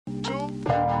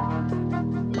It's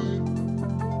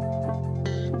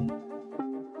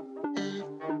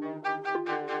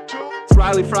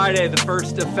Riley Friday, the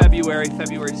 1st of February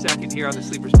 2nd here on the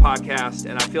Sleepers Podcast,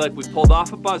 and I feel like we pulled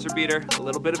off a buzzer beater, a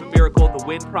little bit of a miracle. The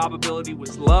win probability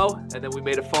was low, and then we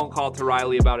made a phone call to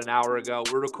Riley about an hour ago.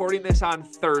 We're recording this on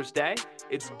Thursday.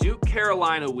 It's Duke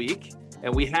Carolina week,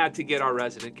 and we had to get our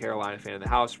resident Carolina fan in the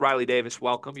house. Riley Davis,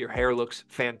 welcome. Your hair looks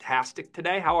fantastic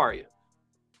today. How are you?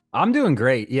 I'm doing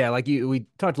great. Yeah, we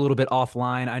talked a little bit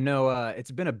offline. I know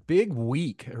it's been a big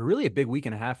week, really a big week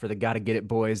and a half for the Gotta Get It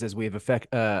boys, as we have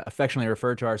affectionately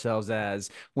referred to ourselves as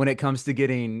when it comes to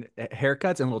getting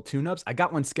haircuts and little tune-ups. I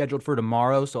got one scheduled for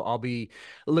tomorrow, so I'll be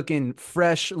looking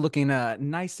fresh, looking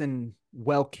nice and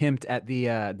well kempt at the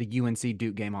UNC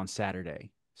Duke game on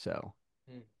Saturday. So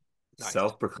Nice.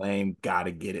 Self-proclaimed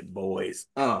Gotta Get It boys.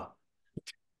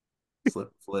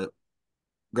 Flip.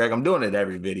 Greg, I'm doing it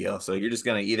every video, so you're just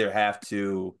gonna either have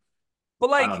to,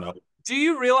 But I don't know. do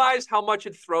you realize how much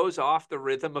it throws off the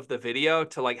rhythm of the video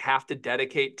to have to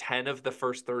dedicate 10 of the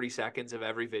first 30 seconds of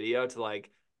every video to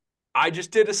I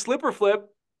just did a slipper flip.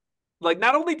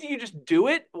 Not only do you just do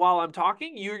it while I'm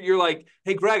talking, you're like,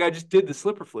 hey Greg, I just did the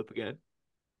slipper flip again.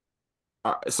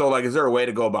 So is there a way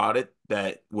to go about it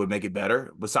that would make it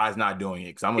better besides not doing it?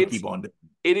 Because I'm gonna keep on doing it.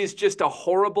 It is just a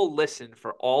horrible listen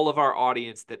for all of our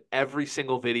audience that every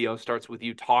single video starts with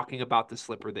you talking about the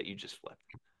slipper that you just flipped.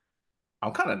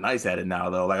 I'm kind of nice at it now,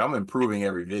 though. I'm improving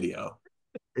every video.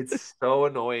 It's so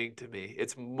annoying to me.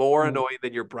 It's more annoying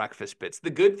than your breakfast bits. The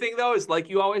good thing, though, is like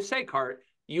you always say, Cart,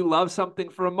 you love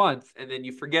something for a month and then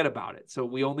you forget about it. So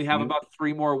we only have about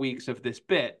 3 more weeks of this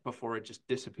bit before it just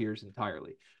disappears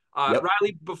entirely. Yep.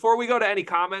 Riley, before we go to any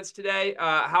comments today,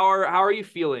 how are you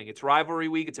feeling? It's rivalry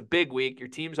week. It's a big week. Your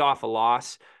team's off a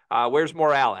loss. Where's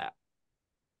morale at?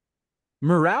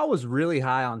 morale was really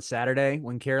high on Saturday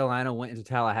when Carolina went into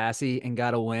Tallahassee and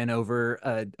got a win over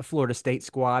a Florida State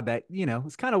squad that,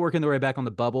 was kind of working their way back on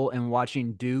the bubble, and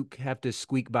watching Duke have to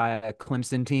squeak by a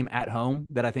Clemson team at home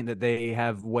that I think that they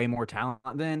have way more talent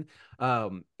than.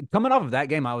 Coming off of that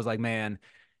game, I was like, man,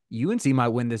 UNC might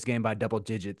win this game by double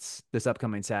digits this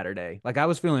upcoming Saturday. I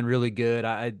was feeling really good.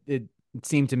 It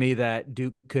seemed to me that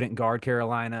Duke couldn't guard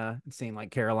Carolina. It seemed like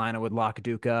Carolina would lock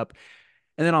Duke up.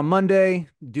 And then on Monday,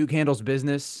 Duke handles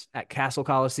business at Castle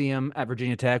Coliseum at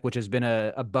Virginia Tech, which has been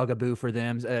a bugaboo for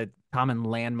them, a common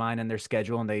landmine in their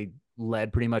schedule, and they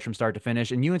led pretty much from start to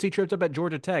finish. And UNC tripped up at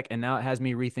Georgia Tech, and now it has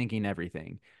me rethinking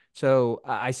everything. So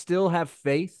I still have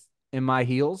faith in my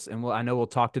heels, and I know we'll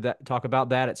talk about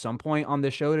that at some point on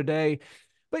this show today.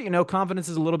 But confidence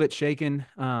is a little bit shaken.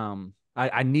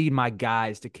 I need my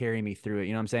guys to carry me through it.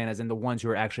 You know what I'm saying? As in the ones who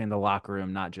are actually in the locker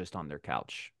room, not just on their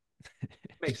couch.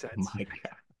 Makes sense. My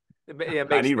God. Yeah,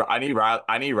 I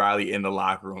need Riley in the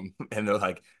locker room, and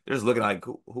they're just looking like,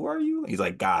 who are you? He's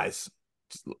like, guys,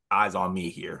 just eyes on me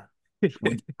here.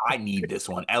 I need this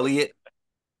one, Elliot.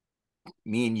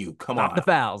 Me and you, come Stop on. the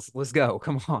fouls. Let's go.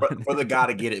 Come on. For the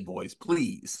Gotta Get It boys,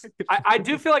 please. I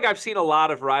do feel like I've seen a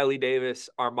lot of Riley Davis,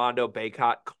 Armando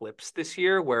Bacot clips this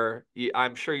year where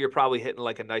I'm sure you're probably hitting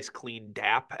a nice clean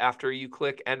dap after you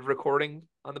click end recording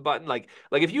on the button. Like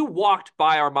if you walked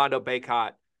by Armando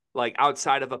Bacot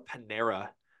outside of a Panera,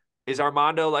 is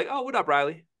Armando like, oh, what up,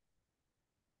 Riley?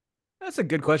 That's a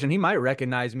good question. He might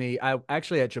recognize me. I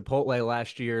actually at Chipotle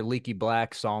last year, Leaky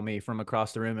Black saw me from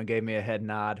across the room and gave me a head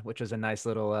nod, which was a nice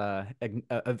little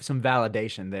some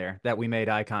validation there that we made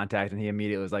eye contact, and he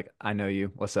immediately was like, "I know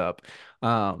you. What's up?"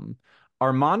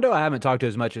 Armando, I haven't talked to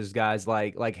as much as guys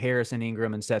like Harrison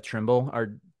Ingram and Seth Trimble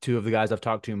are two of the guys I've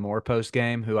talked to more post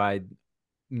game. Who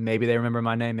maybe they remember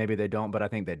my name, maybe they don't, but I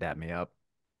think they dap me up.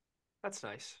 That's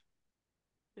nice.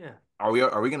 Yeah. Are we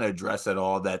going to address at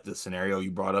all that the scenario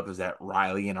you brought up is that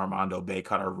Riley and Armando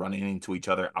Bacot are running into each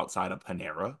other outside of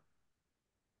Panera?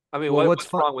 I mean,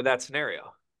 what's wrong with that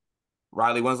scenario?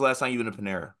 Riley, when's the last time you've been to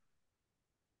Panera?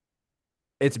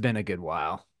 It's been a good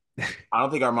while. I don't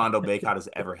think Armando Bacot has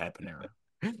ever had Panera.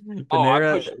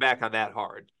 I pushed back on that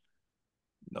hard.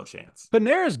 No chance.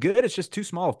 Panera's good. It's just too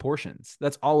small of portions.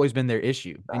 That's always been their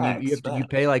issue. And you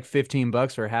pay like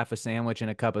 $15 for half a sandwich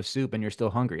and a cup of soup, and you're still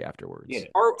hungry afterwards. Yeah.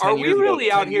 Are we really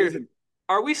out here?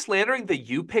 Are we slandering the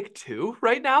U Pick 2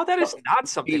 right now? That is not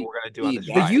something we're going to do on this.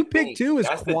 The U Pick 2 is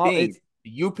quality.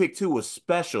 U Pick 2 was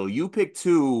special. U Pick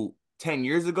 2 10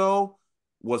 years ago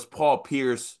was Paul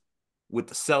Pierce with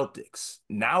the Celtics.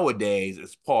 Nowadays,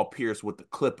 it's Paul Pierce with the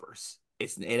Clippers.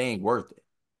 It ain't worth it.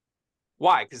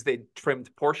 Why? Because they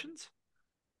trimmed portions?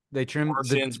 They trimmed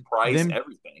portions, price,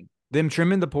 everything. Them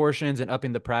trimming the portions and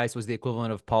upping the price was the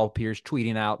equivalent of Paul Pierce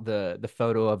tweeting out the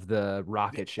photo of the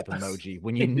rocket ship emoji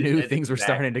when you knew That's things were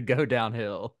exactly, starting to go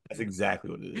downhill. that's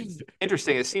exactly what it is.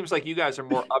 Interesting. It seems like you guys are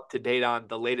more up to date on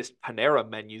the latest Panera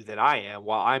menu than I am,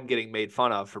 while I'm getting made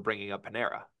fun of for bringing up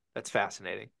Panera. That's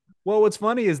fascinating. Well, what's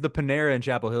funny is the Panera in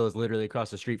Chapel Hill is literally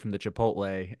across the street from the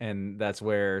Chipotle, and that's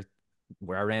where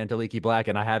I ran into Leaky Black,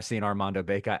 and I have seen Armando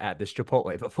Beca at this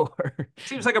Chipotle before.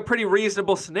 Seems like a pretty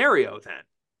reasonable scenario then.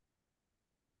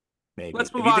 Maybe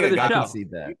Let's move if you on think to a the guy, I can show. see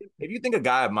that. if you think a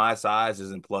guy of my size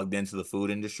isn't plugged into the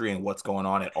food industry and what's going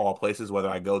on at all places, whether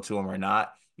I go to them or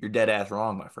not, you're dead ass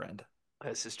wrong, my friend.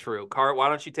 This is true. Cart, why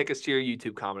don't you take us to your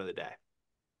YouTube comment of the day?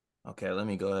 Okay, let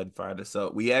me go ahead and fire this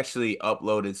up. We actually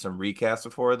uploaded some recaps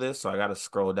before this, so I got to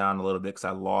scroll down a little bit because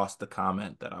I lost the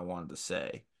comment that I wanted to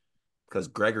say. Because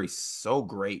Gregory's so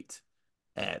great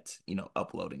at,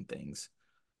 uploading things.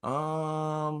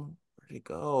 Where'd it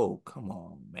go? Come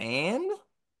on, man.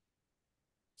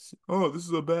 Oh, this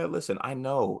is a bad listen. I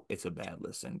know it's a bad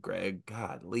listen, Greg.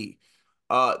 Godly.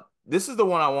 This is the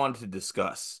one I wanted to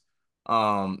discuss.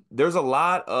 There's a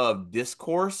lot of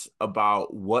discourse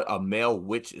about what a male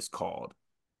witch is called.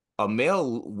 A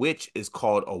male witch is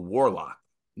called a warlock.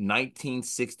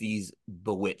 1960s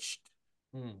bewitched.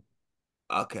 Hmm.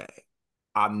 Okay.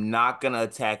 I'm not gonna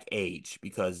attack age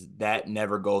because that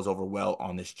never goes over well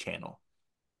on this channel.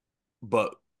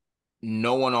 But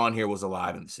no one on here was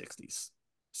alive in the 60s.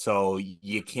 So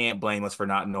you can't blame us for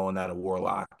not knowing that a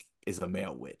warlock is a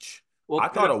male witch. Well, I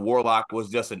thought a warlock was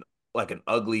just an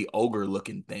ugly ogre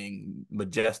looking thing,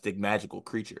 majestic magical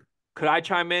creature. could I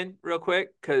chime in real quick?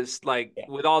 Because, like, Yeah.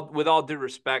 with all due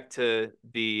respect to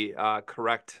the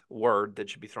correct word that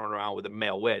should be thrown around with a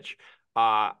male witch,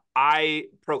 I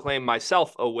proclaim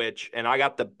myself a witch, and I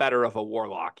got the better of a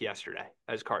warlock yesterday,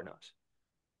 as Cart knows.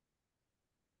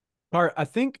 Bart, I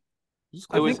think It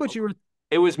I was think what you were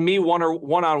it was me one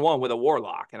on one with a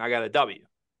warlock, and I got a W.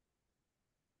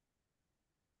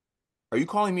 Are you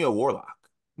calling me a warlock?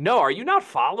 No, are you not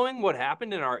following what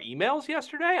happened in our emails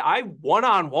yesterday? I one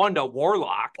on one to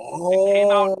warlock and came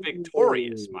out Oh,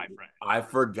 victorious, my friend. I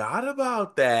forgot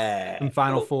about that.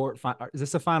 Final So, Four. Is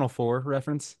this a Final Four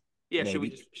reference? yeah,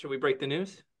 Maybe. should we break the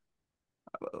news?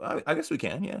 I guess we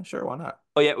can. Yeah, sure. Why not?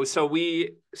 Oh yeah, so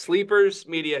we Sleepers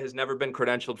Media has never been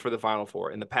credentialed for the Final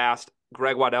Four. In the past,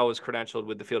 Greg Waddell was credentialed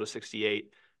with the Field of 68.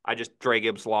 I just Dre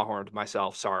Gibbs Lawhorned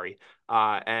myself, sorry.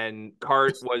 And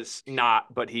Cart was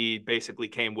not, but he basically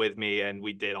came with me and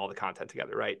we did all the content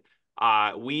together, right?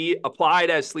 We applied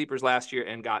as Sleepers last year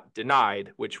and got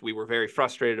denied, which we were very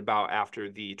frustrated about after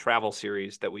the travel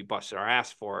series that we busted our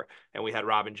ass for, and we had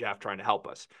Rob and Jeff trying to help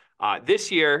us.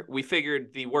 This year, we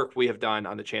figured the work we have done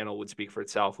on the channel would speak for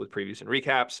itself with previews and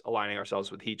recaps, aligning ourselves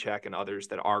with HeatCheck and others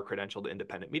that are credentialed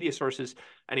independent media sources.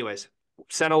 Anyways,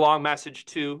 sent a long message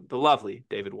to the lovely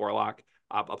David Warlock,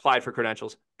 applied for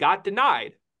credentials, got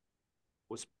denied,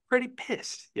 was pretty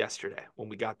pissed yesterday when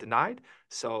we got denied.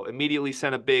 So immediately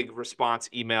sent a big response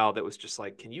email that was just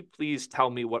like, can you please tell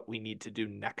me what we need to do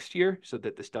next year so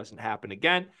that this doesn't happen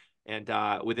again? And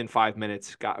within 5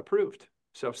 minutes got approved.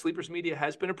 So Sleepers Media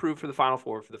has been approved for the Final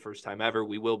Four for the first time ever.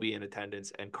 We will be in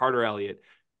attendance, and Carter Elliott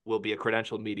will be a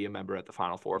credentialed media member at the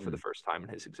Final Four for the first time in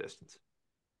his existence.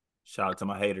 Shout out to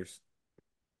my haters.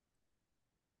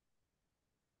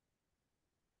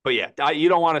 But yeah, you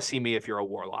don't want to see me if you're a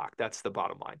warlock. That's the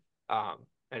bottom line.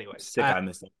 Anyways, Sick, I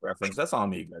missed that reference. That's on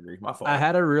me, Gregory. My fault. I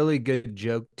had a really good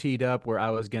joke teed up where I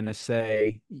was gonna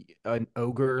say an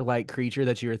ogre-like creature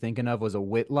that you were thinking of was a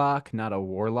Whitlock, not a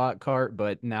warlock cart.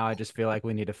 But now I just feel like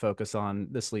we need to focus on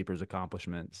the sleepers'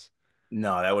 accomplishments.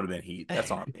 No, that would have been heat.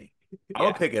 That's on me. I'm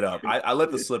yeah, gonna pick it up. I let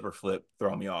the slipper flip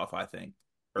throw me off, I think,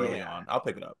 early yeah. on. I'll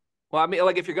pick it up. Well, I mean,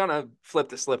 like if you're gonna flip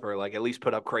the slipper, like at least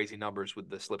put up crazy numbers with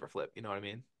the slipper flip. You know what I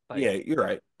mean? Like, Yeah, you're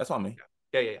right. That's on me.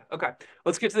 yeah. Okay,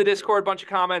 let's get to the Discord. Bunch of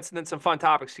comments and then some fun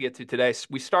topics to get to today.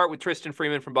 We start with Tristan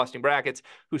Freeman from Busting Brackets,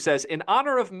 who says, "In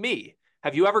honor of me,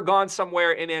 have you ever gone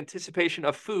somewhere in anticipation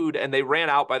of food and they ran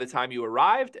out by the time you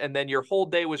arrived, and then your whole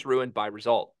day was ruined by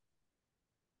result?"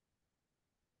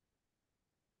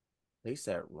 Place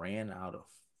that ran out of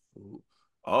food.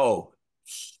 Oh,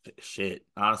 shit.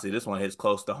 Honestly, this one hits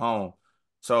close to home.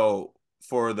 So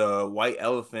for the white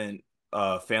elephant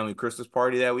family Christmas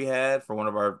party that we had for one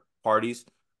of our parties,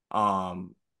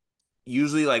 um,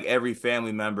 usually like every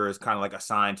family member is kind of like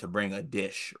assigned to bring a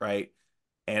dish, right?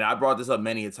 And I brought this up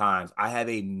many a times. I have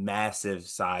a massive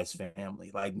size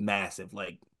family, like massive.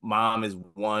 Like mom is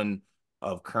one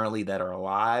of currently that are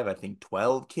alive. I think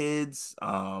 12 kids.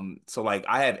 So like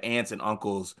I have aunts and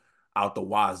uncles out the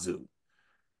wazoo.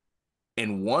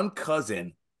 And one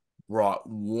cousin brought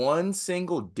one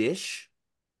single dish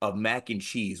of mac and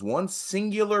cheese, one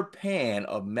singular pan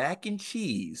of mac and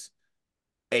cheese,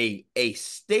 a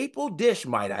staple dish,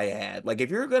 might I add. Like if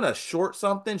you're gonna short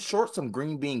something, short some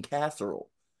green bean casserole.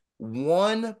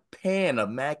 One pan of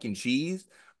mac and cheese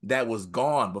that was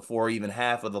gone before even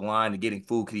half of the line to getting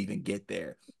food could even get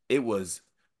there. It was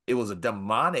it was a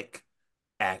demonic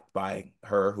act by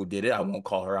her who did it. I won't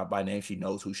call her out by name. She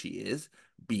knows who she is.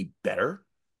 Be better.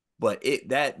 But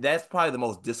that's probably the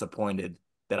most disappointed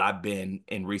that I've been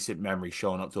in recent memory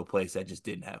showing up to a place that just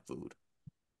didn't have food.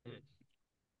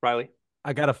 Riley?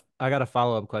 I got a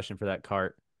follow-up question for that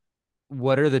cart.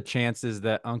 What are the chances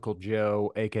that Uncle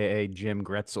Joe, aka Jim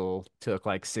Gretzel, took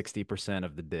like 60%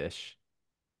 of the dish?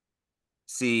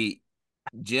 See,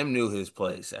 Jim knew his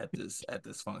place at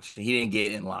this function. He didn't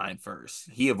get in line first.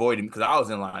 He avoided me because I was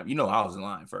in line. You know, I was in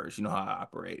line first. You know how I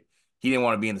operate. He didn't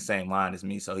want to be in the same line as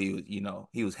me, so he was,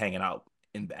 he was hanging out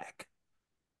in back.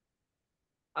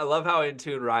 I love how in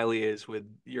tune Riley is with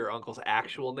your uncle's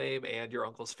actual name and your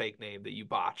uncle's fake name that you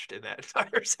botched in that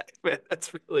entire segment.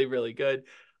 That's really, really good.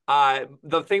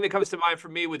 The thing that comes to mind for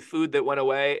me with food that went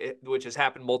away, which has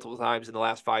happened multiple times in the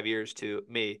last 5 years to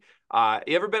me,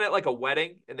 you ever been at like a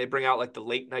wedding and they bring out like the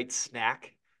late night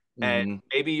snack? And Hmm.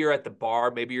 maybe you're at the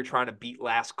bar, maybe you're trying to beat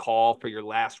last call for your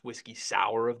last whiskey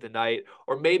sour of the night,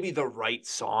 or maybe the right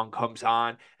song comes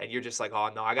on and you're just like, oh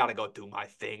no, I gotta go do my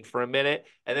thing for a minute.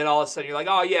 And then all of a sudden you're like,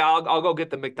 oh yeah, I'll go get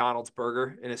the McDonald's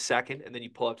burger in a second. And then you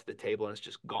pull up to the table and it's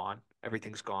just gone.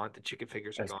 Everything's gone. The chicken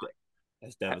fingers are That's gone.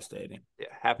 that's devastating. Yeah,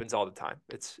 happens all the time.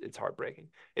 It's heartbreaking.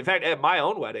 In fact, at my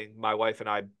own wedding, my wife and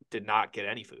I did not get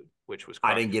any food, which was I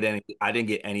crushing. didn't get any. I didn't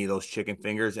get any of those chicken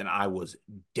fingers, and I was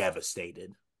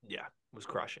devastated. Yeah, was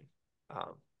crushing.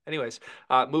 Um, anyways,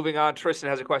 moving on. Tristan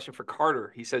has a question for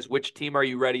Carter. He says, which team are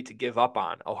you ready to give up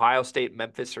on? Ohio State,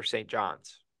 Memphis, or St.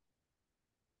 John's?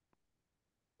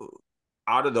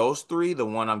 Out of those three, the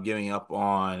one I'm giving up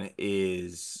on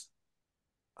is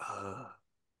uh,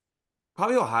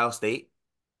 probably Ohio State.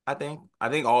 I think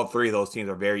all three of those teams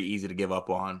are very easy to give up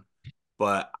on,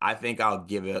 but I think I'll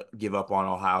give up on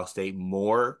Ohio State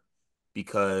more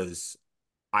because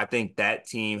I think that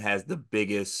team has the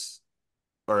biggest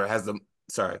or has the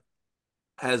sorry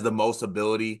has the most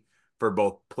ability for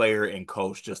both player and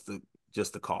coach just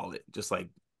to call it. Just like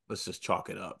let's just chalk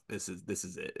it up. This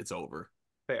is it. It's over.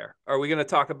 Fair. Are we going to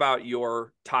talk about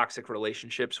your toxic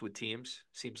relationships with teams?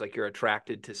 Seems like you're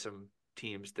attracted to some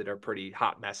teams that are pretty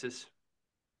hot messes.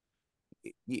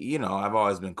 You know, I've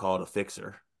always been called a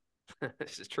fixer.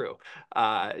 This is true.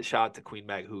 Shout out to Queen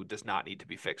Meg, who does not need to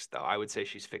be fixed, though. I would say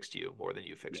she's fixed you more than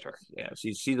you fixed her. Yeah,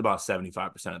 she's about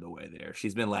 75% of the way there.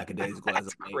 She's been lackadaisical as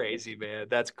That's of late. crazy, man.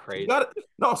 That's She's crazy. got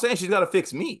no, I'm saying she's got to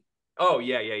fix me. Oh,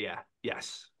 yeah, yeah, yeah.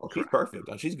 Yes. Oh, she's Correct. perfect.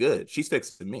 Oh, she's good. She's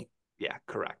fixing me. Yeah,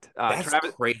 correct. That's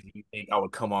Travis, crazy. You think I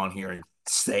would come on here and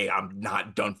say I'm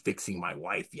not done fixing my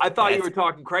wife I yet? thought you were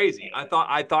talking crazy. I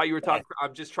thought you were talking. That's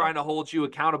I'm just trying to hold you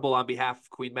accountable on behalf of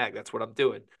Queen Meg. That's what I'm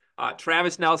doing.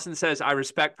 Travis Nelson says, I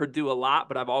respect Purdue a lot,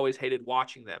 but I've always hated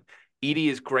watching them. Edie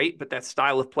is great, but that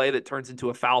style of play that turns into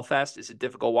a foul fest is a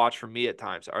difficult watch for me at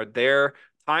times. Are there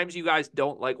times you guys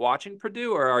don't like watching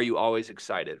Purdue, or are you always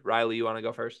excited? Riley, you want to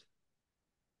go first?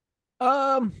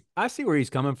 I see where he's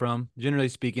coming from. Generally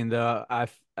speaking, though,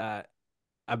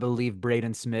 I believe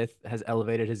Braden Smith has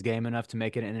elevated his game enough to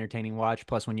make it an entertaining watch.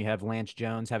 Plus, when you have Lance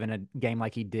Jones having a game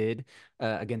like he did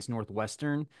against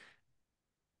Northwestern,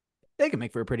 they can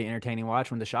make for a pretty entertaining watch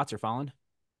when the shots are falling.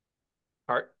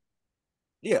 Hart?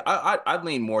 yeah. I'd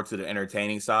lean more to the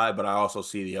entertaining side, but I also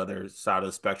see the other side of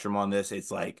the spectrum on this. It's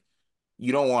like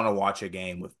you don't want to watch a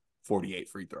game with 48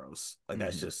 free throws. Like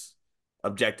that's Mhm. just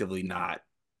objectively not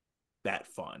that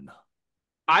fun.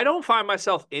 I don't find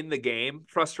myself in the game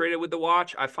frustrated with the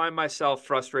watch. I find myself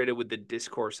frustrated with the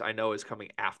discourse I know is coming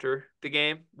after the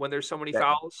game when there's so many That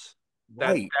fouls. That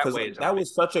right, that because weighs on that me.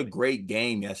 was such a great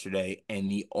game yesterday, and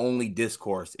the only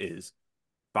discourse is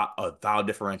foul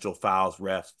differential, fouls,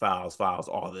 refs, fouls,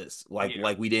 all this. Yeah.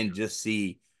 Like we didn't just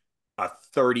see a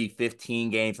 30-15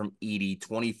 game from Edie,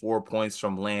 24 points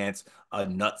from Lance, a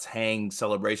nuts hang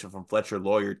celebration from Fletcher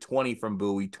Lawyer, 20 from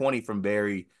Bowie, 20 from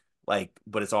Barry. Like,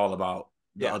 but it's all about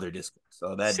the Yeah. other discourse.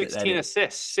 So that 16 is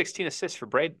assists, 16 assists for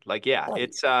Braden. Like, yeah, right.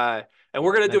 it's and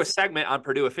we're gonna do a That's segment on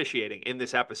Purdue officiating in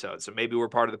this episode. So maybe we're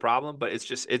part of the problem, but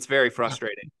it's very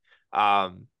frustrating.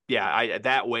 Yeah, I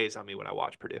that weighs on me when I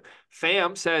watch Purdue.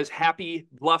 Fam says happy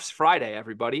Bluffs Friday,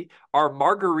 everybody. Are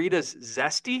margaritas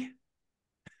zesty?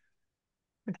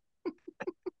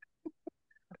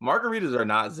 margaritas are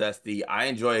not zesty. I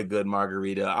enjoy a good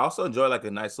margarita. I also enjoy like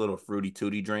a nice little fruity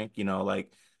tooty drink.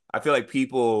 Like I feel like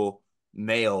people,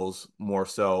 males more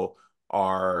so,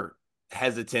 are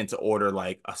hesitant to order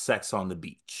like a sex on the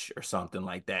beach or something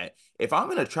like that. If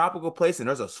I'm in a tropical place and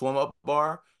there's a swim up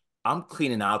bar, I'm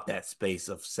cleaning out that space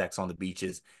of sex on the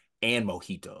beaches and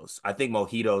mojitos. I think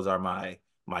mojitos are my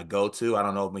go-to. I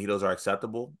don't know if mojitos are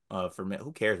acceptable for men.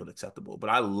 Who cares what's acceptable? But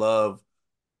I love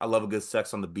a good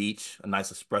sex on the beach, a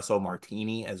nice espresso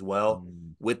martini as well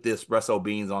Mm. with the espresso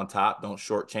beans on top. Don't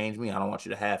shortchange me. I don't want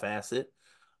you to half-ass it.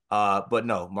 But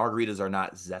no, margaritas are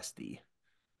not zesty.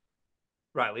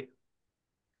 Riley.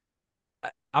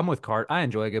 I'm with Cart. I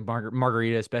enjoy a good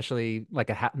margarita, especially like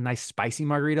a nice spicy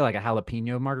margarita, like a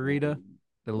jalapeno margarita.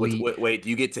 Elite. Wait, do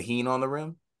you get tahini on the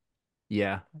rim?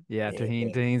 Yeah, yeah. Yeah,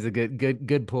 Tahini's a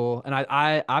good pull, and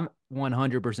I'm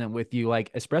 100% with you.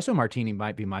 Like espresso martini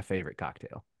might be my favorite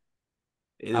cocktail.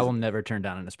 it I is. will never turn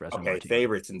down an espresso Okay, martini.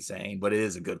 favorite's insane, but it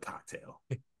is a good cocktail.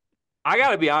 I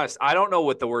got to be honest. I don't know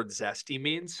what the word zesty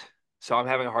means, so I'm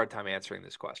having a hard time answering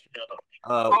this question.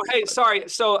 Uh, Oh, hey, sorry.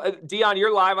 So, Dion,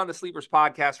 you're live on the Sleepers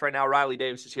podcast right now. Riley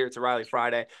Davis is here. It's a Riley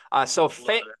Friday.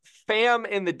 Fam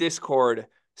in the Discord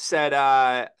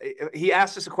said he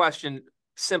asked us a question.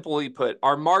 Simply put,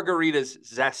 are margaritas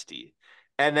zesty?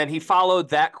 And then he followed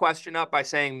that question up by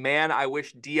saying, "Man, I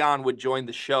wish Dion would join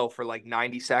the show for like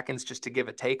 90 seconds just to give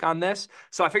a take on this."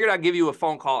 So I figured I'd give you a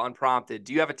phone call unprompted.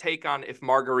 Do you have a take on if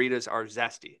margaritas are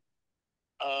zesty?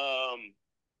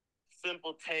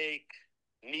 Simple take.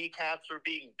 Kneecaps were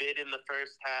being bit in the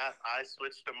first half. I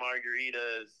switched to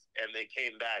margaritas and they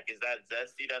came back. Is that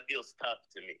zesty? That feels tough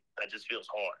to me. That just feels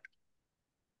hard.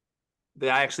 That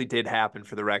actually did happen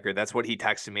for the record. That's what he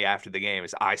texted me after the game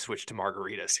is I switched to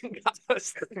margaritas and got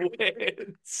us the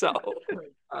win. So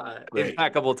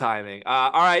impeccable timing.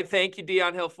 All right. Thank you,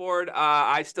 Dion Hillford.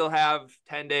 I still have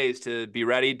 10 days to be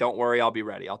ready. Don't worry. I'll be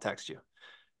ready. I'll text you.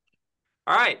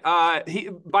 All right.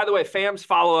 By the way, Fam's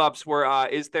follow-ups were,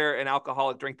 is there an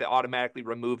alcoholic drink that automatically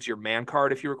removes your man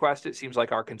card if you request it? Seems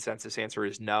like our consensus answer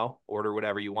is no. Order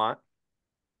whatever you want.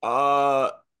 uh,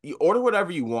 you order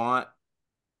whatever you want,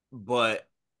 but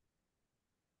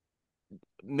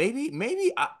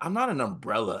maybe I'm not an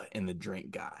umbrella in the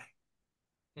drink guy.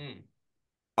 Hmm.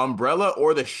 Umbrella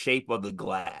or the shape of the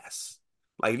glass.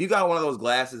 Like if you got one of those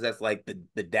glasses that's like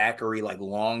the daiquiri like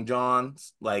long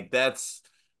johns, like that's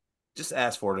just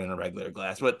ask for it in a regular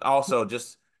glass. But also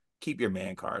just keep your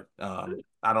man card.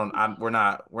 I don't I'm we're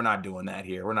not doing that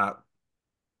here. We're not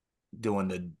doing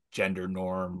the gender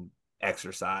norm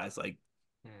exercise like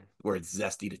Hmm. where it's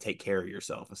zesty to take care of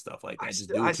yourself and stuff like I, that. Just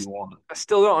st- do I, what you want. I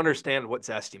still don't understand what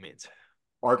zesty means.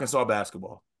 Arkansas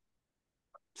basketball.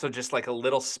 So just like a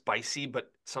little spicy,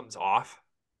 but something's off.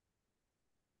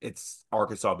 It's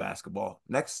Arkansas basketball.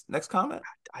 Next comment.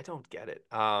 I don't get it.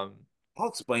 I'll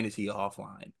explain it to you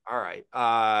offline. All right.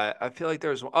 I feel like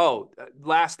there's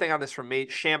last thing on this from me,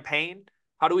 champagne.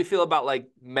 How do we feel about like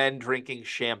men drinking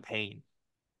champagne?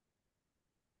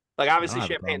 Like I don't obviously have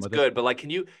a problem champagne's with it. good, but like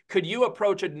could you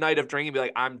approach a night of drinking and be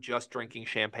like, I'm just drinking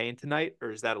champagne tonight,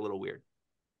 or is that a little weird?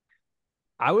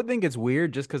 I would think it's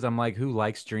weird just because I'm like, who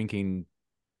likes drinking?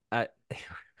 Uh,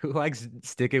 who likes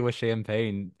sticking with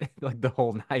champagne like the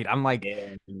whole night? I'm like,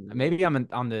 Yeah. maybe on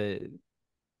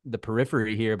the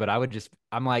periphery here, but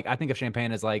I'm like, I think of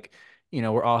champagne as like,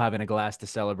 we're all having a glass to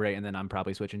celebrate, and then I'm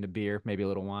probably switching to beer, maybe a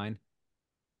little wine.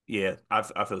 Yeah, I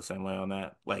feel the same way on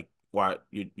that. Like, why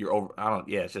you're over? I don't.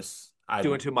 Yeah, it's just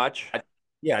Doing too much?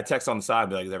 yeah. I text on the side,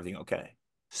 be like, is everything okay?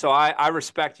 So I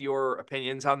respect your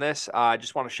opinions on this. I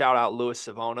just want to shout out Louis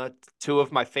Savona. Two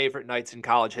of my favorite nights in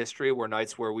college history were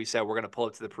nights where we said we're going to pull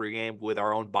up to the pregame with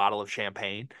our own bottle of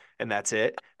champagne, and that's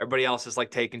it. Everybody else is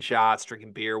like taking shots,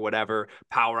 drinking beer, whatever.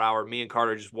 Power hour. Me and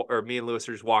Carter or me and Louis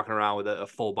are just walking around with a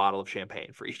full bottle of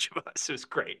champagne for each of us. It was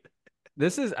great.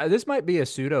 This might be a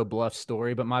pseudo bluff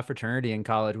story, but my fraternity in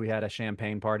college, we had a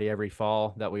champagne party every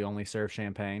fall that we only served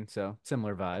champagne. So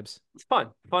similar vibes. It's fun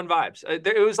vibes.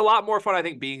 It was a lot more fun, I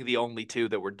think, being the only two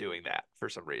that were doing that for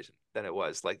some reason than it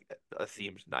was like a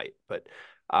themed night. But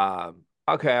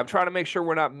okay, I'm trying to make sure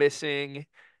we're not missing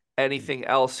anything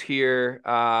else here.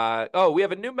 We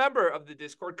have a new member of the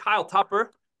Discord, Kyle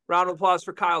Tupper. Round of applause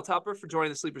for Kyle Tupper for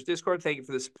joining the Sleepers Discord. Thank you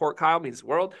for the support, Kyle. Means the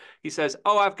world. He says,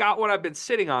 I've got one I've been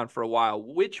sitting on for a while.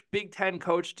 Which Big Ten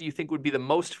coach do you think would be the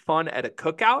most fun at a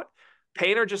cookout?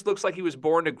 Painter just looks like he was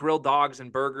born to grill dogs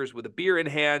and burgers with a beer in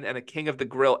hand and a King of the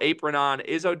Grill apron on.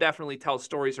 Izzo definitely tells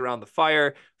stories around the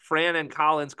fire. Fran and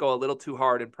Collins go a little too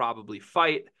hard and probably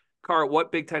fight. Car,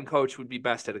 what Big Ten coach would be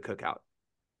best at a cookout?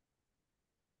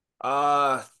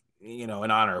 In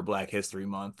honor of Black History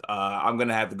Month, I'm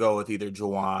gonna have to go with either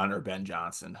Jawan or Ben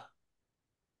Johnson.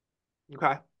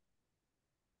 Okay.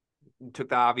 You took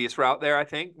the obvious route there, I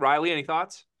think. Riley, any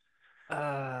thoughts?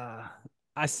 Uh,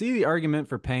 I see the argument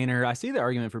for Painter. I see the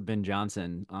argument for Ben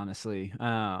Johnson, honestly.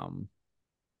 I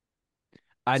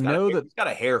know that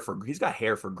He's got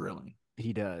hair for grilling.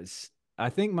 he does. I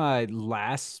think my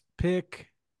last pick,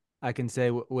 I can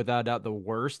say without doubt the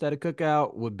worst at a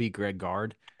cookout would be Greg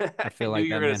Gard. I I feel knew like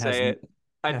you were that going to man has say it.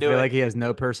 I I knew feel it. like he has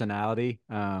no personality.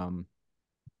 And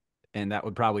that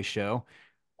would probably show.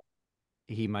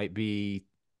 He might be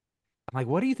I'm like,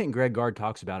 what do you think Greg Gard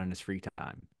talks about in his free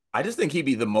time? I just think he'd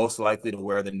be the most likely to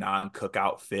wear the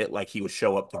non-cookout fit, like he would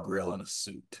show up to grill in a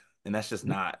suit, and that's just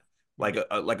not like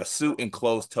a suit and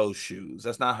closed-toe shoes.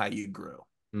 That's not how you grill.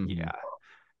 Mm-hmm. Yeah.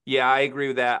 Yeah, I agree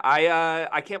with that.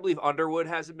 I can't believe Underwood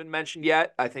hasn't been mentioned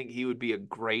yet. I think he would be a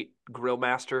great grill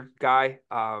master guy.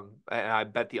 And I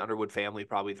bet the Underwood family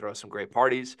probably throws some great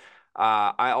parties.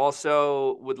 I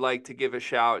also would like to give a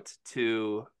shout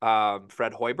to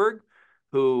Fred Hoiberg,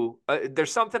 who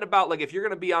there's something about like if you're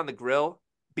going to be on the grill,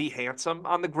 be handsome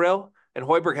on the grill, and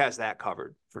Hoiberg has that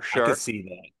covered for I could sure. see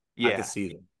that. I could Yeah, see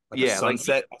that. Like yeah, like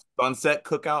a sunset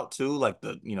cookout too. Like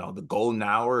the golden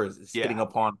hour is hitting yeah,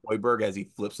 upon Hoiberg as he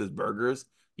flips his burgers.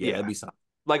 Yeah, yeah. that'd be something.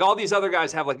 Like all these other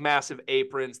guys have like massive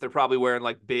aprons. They're probably wearing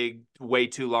like big, way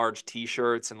too large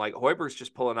t-shirts. And like Hoiberg's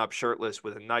just pulling up shirtless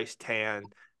with a nice tan.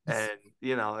 And,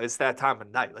 it's that time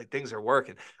of night. Like things are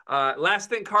working. Last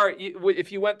thing, Cart,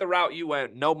 if you went the route you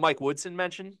went, no Mike Woodson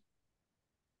mentioned?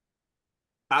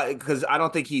 Because I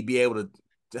don't think he'd be able to.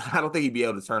 I don't think he'd be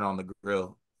able to turn on the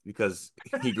grill because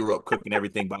he grew up cooking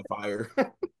everything by fire.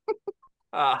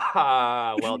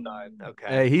 Well done. Okay.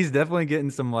 Hey, he's definitely getting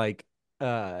some like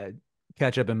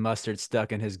ketchup and mustard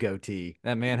stuck in his goatee.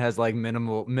 That man has like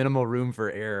minimal room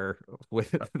for error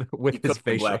with with his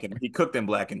facial. He cooked in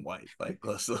black and white. Like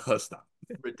let's stop.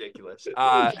 Ridiculous.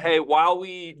 Hey, while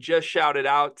we just shouted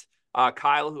out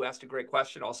Kyle, who asked a great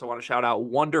question, also want to shout out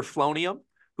Wonderflonium,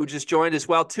 who just joined as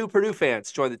well. 2 Purdue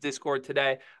fans joined the Discord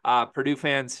today. Purdue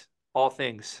fans, all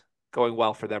things going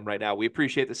well for them right now. We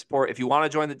appreciate the support. If you want to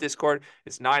join the Discord,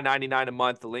 it's $9.99 a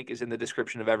month. The link is in the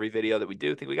description of every video that we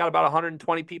do. I think we got about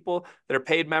 120 people that are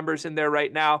paid members in there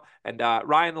right now. And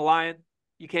Ryan the Lion,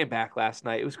 you came back last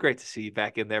night. It was great to see you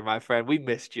back in there, my friend. We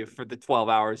missed you for the 12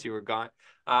 hours you were gone.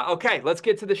 Okay, let's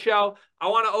get to the show. I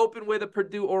want to open with a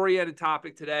Purdue-oriented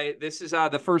topic today. This is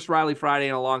the first Riley Friday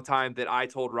in a long time that I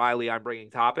told Riley I'm bringing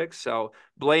topics, so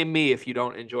blame me if you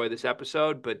don't enjoy this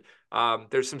episode, but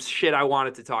there's some shit I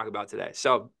wanted to talk about today.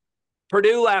 So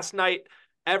Purdue last night,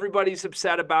 everybody's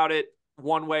upset about it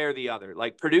one way or the other.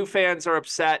 Like Purdue fans are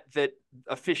upset that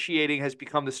officiating has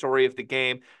become the story of the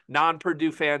game.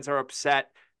 Non-Purdue fans are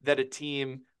upset that a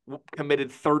team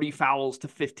committed 30 fouls to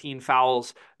 15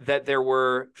 fouls, that there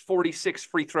were 46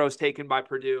 free throws taken by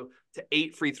Purdue to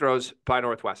 8 free throws by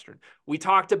Northwestern. We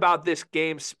talked about this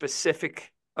game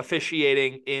specific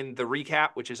officiating in the recap,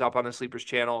 which is up on the Sleepers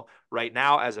channel right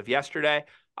now as of yesterday.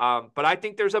 But I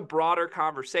think there's a broader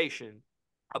conversation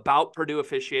about Purdue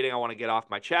officiating I want to get off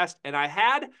my chest. And I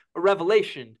had a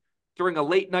revelation during a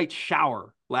late night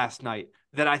shower last night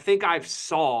that I think I've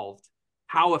solved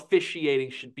how officiating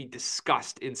should be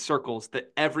discussed in circles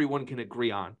that everyone can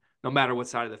agree on, no matter what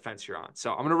side of the fence you're on.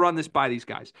 So I'm going to run this by these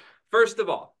guys. First of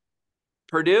all,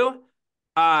 Purdue,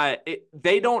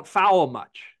 they don't foul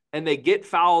much, and they get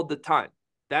fouled a ton.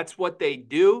 That's what they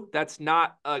do. That's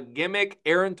not a gimmick.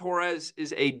 Aaron Torres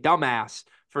is a dumbass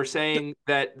for saying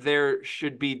that there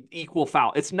should be equal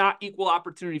foul. It's not equal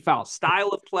opportunity foul. Style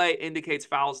of play indicates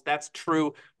fouls. That's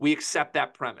true. We accept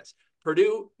that premise.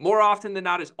 Purdue, more often than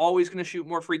not, is always going to shoot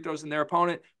more free throws than their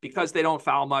opponent because they don't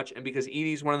foul much and because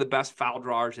Edey's one of the best foul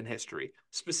drawers in history.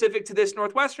 Specific to this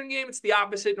Northwestern game, it's the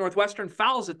opposite. Northwestern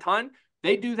fouls a ton.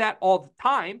 They do that all the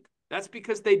time. That's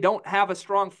because they don't have a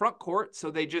strong front court, so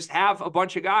they just have a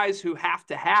bunch of guys who have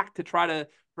to hack to try to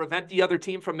prevent the other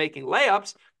team from making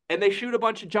layups, and they shoot a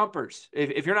bunch of jumpers.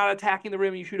 If you're not attacking the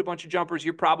rim and you shoot a bunch of jumpers,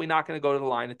 you're probably not going to go to the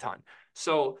line a ton.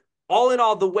 So all in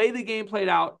all, the way the game played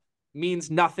out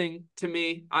means nothing to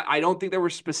me. I don't think there were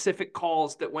specific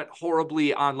calls that went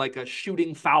horribly on like a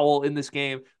shooting foul in this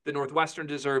game that Northwestern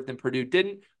deserved and Purdue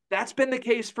didn't. That's been the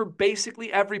case for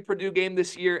basically every Purdue game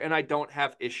this year, and I don't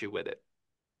have issue with it.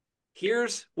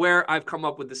 Here's where I've come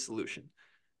up with the solution.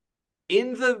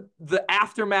 In the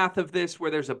aftermath of this, where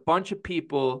there's a bunch of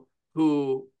people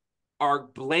who are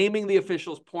blaming the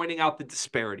officials, pointing out the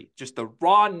disparity, just the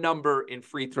raw number in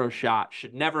free throw shot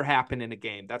should never happen in a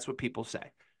game. That's what people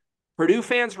say. Purdue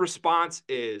fans' response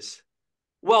is,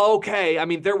 well, okay, I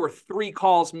mean, there were 3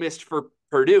 calls missed for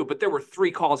Purdue, but there were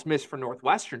 3 calls missed for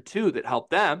Northwestern too that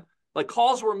helped them. Like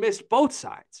calls were missed both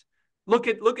sides. Look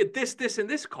at this, and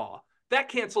this call. That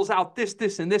cancels out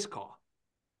this, and this call.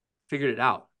 Figured it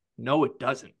out. No, it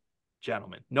doesn't,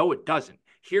 gentlemen. No, it doesn't.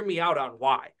 hear me out on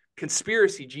why.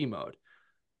 Conspiracy G mode.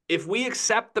 If we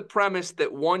accept the premise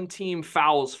that one team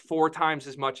fouls 4 times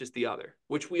as much as the other,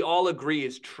 which we all agree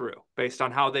is true based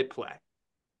on how they play,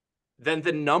 then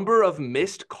the number of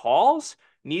missed calls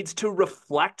needs to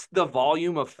reflect the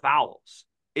volume of fouls.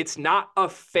 It's not a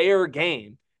fair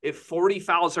game if 40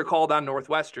 fouls are called on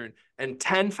Northwestern and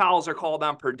 10 fouls are called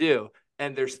on Purdue,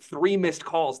 and there's 3 missed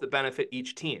calls that benefit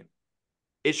each team.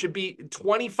 It should be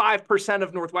 25%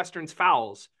 of Northwestern's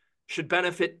fouls should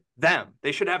benefit them.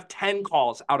 They should have 10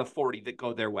 calls out of 40 that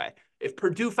go their way. If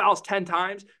Purdue fouls 10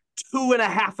 times,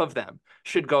 2.5 of them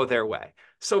should go their way.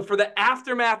 So for the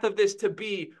aftermath of this to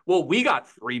be, well, we got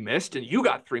 3 missed and you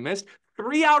got 3 missed,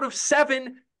 3 out of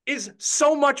 7 is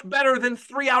so much better than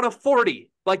 3 out of 40.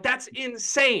 Like, that's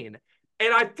insane.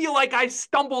 And I feel like I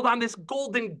stumbled on this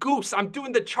golden goose. I'm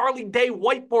doing the Charlie Day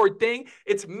whiteboard thing.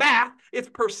 It's math, it's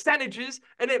percentages,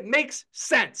 and it makes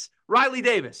sense. Riley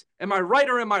Davis, am I right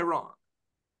or am I wrong?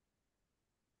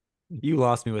 You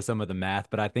lost me with some of the math,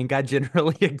 but I think I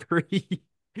generally agree.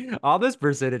 All this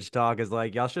percentage talk is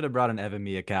like, y'all should have brought in Evan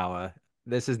Miyakawa.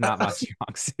 This is not my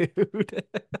strong suit.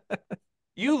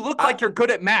 You look like you're good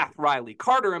at math, Riley.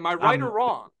 Carter, am I right or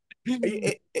wrong?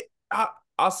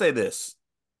 I'll say this.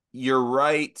 You're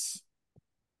right.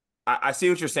 I see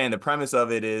what you're saying. The premise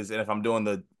of it is, and if I'm doing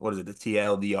the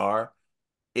TLDR,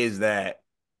 is that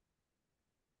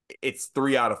it's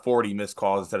 3 out of 40 missed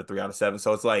calls instead of 3 out of 7.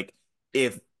 So it's like,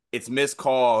 if it's missed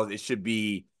calls, it should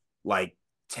be like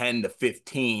 10 to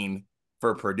 15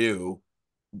 for Purdue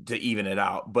to even it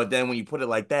out. But then when you put it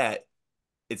like that,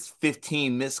 it's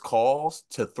 15 missed calls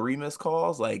to 3 missed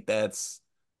calls. Like, that'd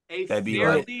be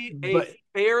a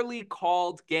fairly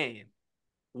called game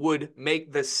would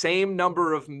make the same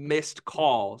number of missed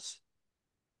calls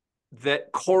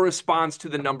that corresponds to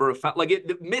the number of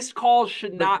missed calls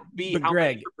should not be how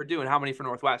Greg, many for Purdue and how many for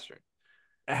Northwestern.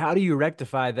 How do you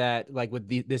rectify that, like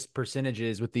with this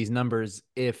percentages, with these numbers,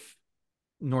 if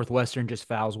Northwestern just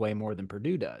fouls way more than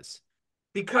Purdue does?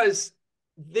 Because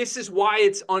this is why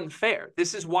it's unfair.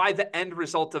 This is why the end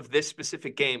result of this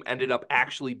specific game ended up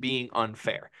actually being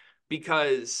unfair.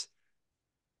 Because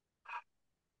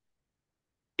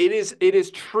it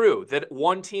is true that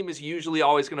one team is usually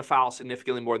always going to foul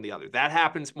significantly more than the other. That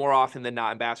happens more often than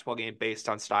not in basketball game based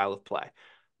on style of play.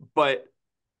 But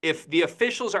if the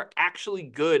officials are actually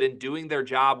good and doing their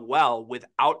job well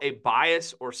without a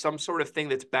bias or some sort of thing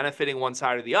that's benefiting one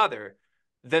side or the other,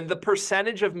 then the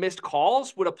percentage of missed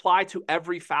calls would apply to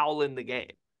every foul in the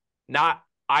game, not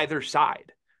either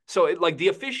side. So like the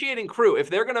officiating crew,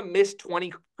 if they're going to miss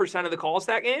 20% of the calls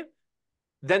that game,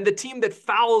 then the team that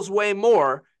fouls way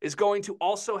more is going to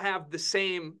also have the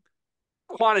same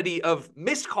quantity of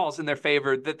missed calls in their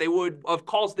favor that they would of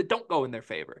calls that don't go in their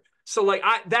favor. So like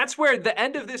that's where the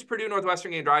end of this Purdue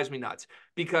Northwestern game drives me nuts,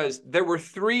 because there were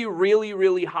 3 really,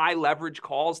 really high leverage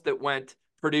calls that went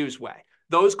Purdue's way.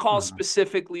 Those calls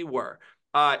specifically were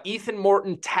Ethan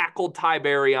Morton tackled Ty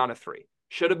Berry on a 3.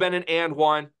 Should have been an and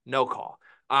 1, no call.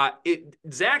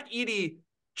 Zach Edey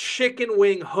chicken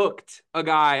wing hooked a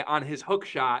guy on his hook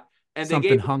shot, and they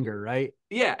gave hunger, right?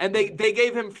 Yeah, and they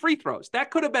gave him free throws.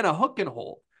 That could have been a hook and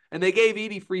hold, and they gave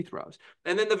Edey free throws.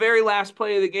 And then the very last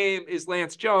play of the game is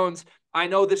Lance Jones. I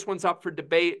know this one's up for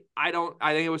debate. I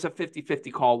think it was a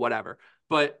 50-50 call, whatever.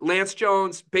 But Lance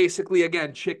Jones basically,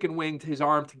 again, chicken winged his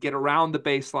arm to get around the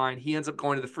baseline. He ends up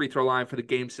going to the free throw line for the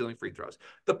game-sealing free throws.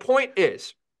 The point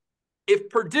is, if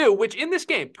Purdue, which in this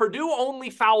game, Purdue only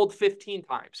fouled 15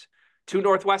 times to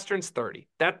Northwestern's 30.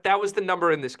 That was the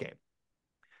number in this game.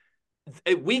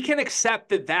 We can accept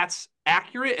that that's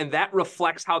accurate and that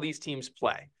reflects how these teams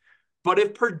play. But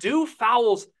if Purdue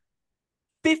fouls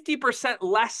 50%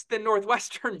 less than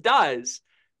Northwestern does,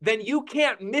 then you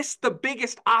can't miss the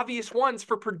biggest obvious ones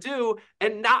for Purdue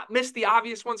and not miss the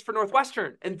obvious ones for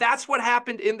Northwestern. And that's what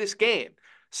happened in this game.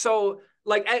 So,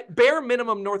 like, at bare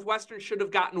minimum, Northwestern should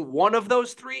have gotten one of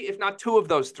those 3, if not 2 of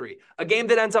those 3. A game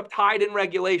that ends up tied in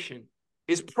regulation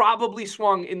is probably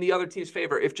swung in the other team's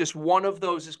favor if just one of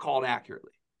those is called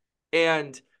accurately.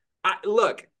 And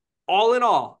look, all in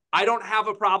all, I don't have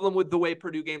a problem with the way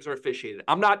Purdue games are officiated.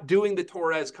 I'm not doing the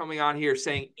Torres coming on here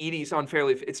saying Edey's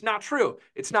unfairly. It's not true.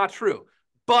 It's not true.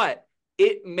 But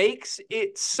it makes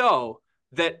it so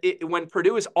that when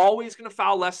Purdue is always going to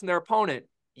foul less than their opponent,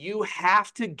 you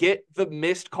have to get the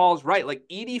missed calls right. Like,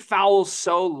 Edey fouls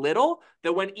so little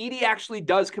that when Edey actually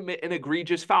does commit an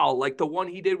egregious foul, like the one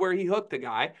he did where he hooked the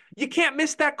guy, you can't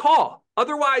miss that call.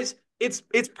 Otherwise,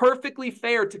 it's perfectly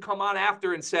fair to come on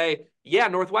after and say, yeah,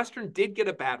 Northwestern did get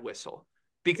a bad whistle,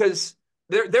 because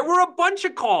there were a bunch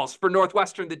of calls for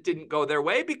Northwestern that didn't go their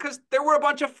way because there were a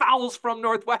bunch of fouls from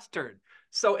Northwestern.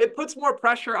 So it puts more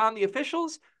pressure on the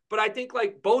officials, but I think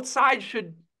like both sides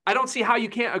should. I don't see how you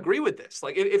can't agree with this.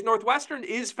 Like if Northwestern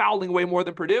is fouling way more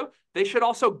than Purdue, they should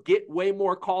also get way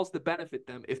more calls that benefit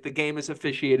them if the game is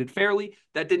officiated fairly.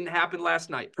 That didn't happen last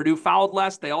night. Purdue fouled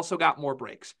less. They also got more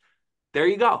breaks. There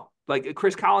you go. Like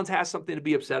Chris Collins has something to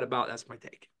be upset about. That's my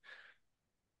take.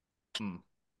 All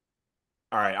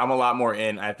right, I'm a lot more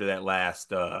in after that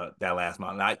last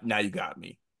month. Now you got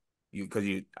me.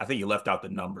 I think you left out the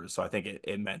numbers, so I think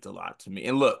it meant a lot to me.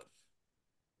 And look,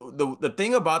 the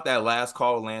thing about that last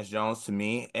call with Lance Jones to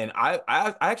me, and I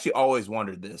actually always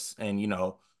wondered this. And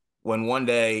when one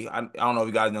day I don't know if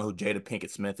you guys know who Jada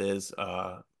Pinkett Smith is.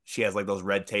 She has like those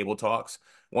red table talks.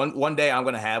 One day I'm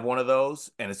gonna have one of those,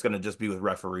 and it's gonna just be with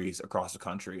referees across the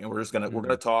country, and we're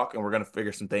gonna talk, and we're gonna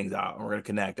figure some things out, and we're gonna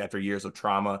connect after years of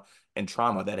trauma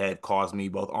that had caused me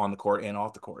both on the court and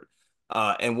off the court.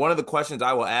 And one of the questions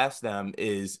I will ask them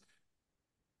is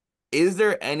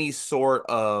there any sort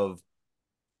of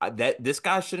that this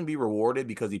guy shouldn't be rewarded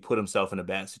because he put himself in a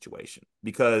bad situation?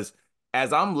 Because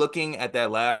as I'm looking at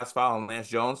that last foul on Lance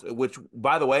Jones, which,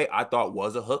 by the way, I thought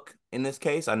was a hook in this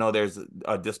case. I know there's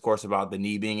a discourse about the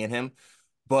knee being in him,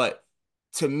 but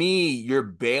to me, you're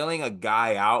bailing a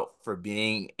guy out for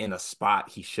being in a spot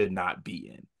he should not be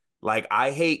in. Like,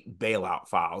 I hate bailout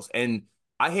fouls, and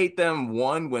I hate them,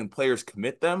 one, when players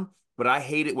commit them, but I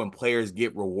hate it when players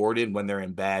get rewarded when they're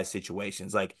in bad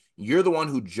situations. Like, you're the one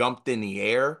who jumped in the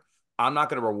air. I'm not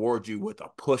going to reward you with a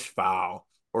push foul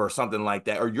or something like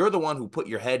that. Or you're the one who put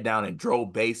your head down and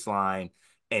drove baseline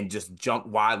and just jumped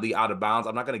widely out of bounds.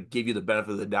 I'm not going to give you the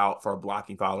benefit of the doubt for a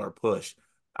blocking foul or a push.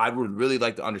 I would really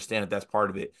like to understand if that's part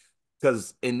of it.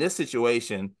 Because in this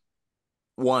situation,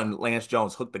 one, Lance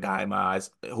Jones hooked the guy in my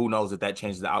eyes. Who knows if that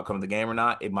changes the outcome of the game or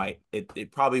not? It might.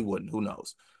 It probably wouldn't. Who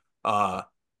knows?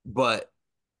 But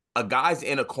a guy's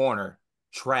in a corner,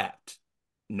 trapped,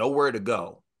 nowhere to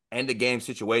go, end the game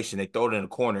situation. They throw it in a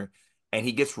corner, and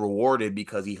he gets rewarded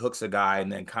because he hooks a guy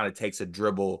and then kind of takes a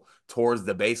dribble towards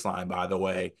the baseline, by the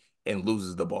way, and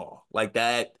loses the ball. Like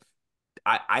that,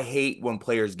 I hate when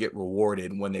players get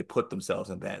rewarded when they put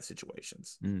themselves in bad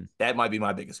situations. That might be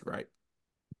my biggest gripe.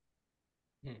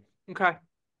 Okay.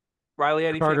 Riley,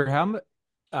 anything? Carter,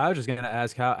 I was just going to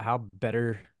ask how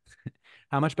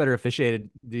much better officiated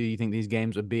do you think these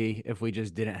games would be if we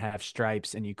just didn't have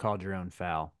stripes and you called your own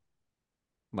foul,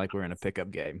 like we're in a pickup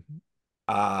game?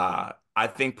 I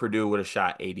think Purdue would have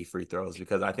shot 80 free throws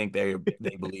because I think they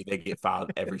believe they get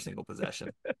fouled every single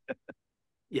possession.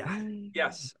 Yeah.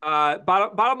 Yes.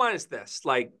 Bottom line is this: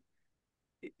 like,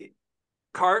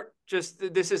 Cart,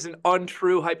 this is an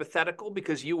untrue hypothetical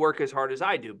because you work as hard as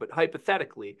I do. But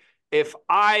hypothetically, if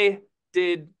I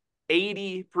did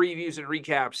 80 previews and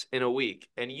recaps in a week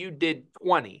and you did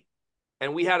 20,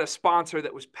 and we had a sponsor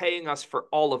that was paying us for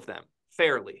all of them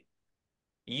fairly,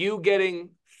 you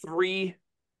getting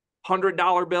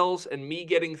 $300 bills and me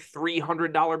getting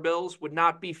 $300 bills would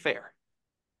not be fair.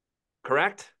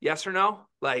 Correct? Yes or no?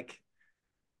 Like,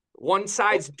 one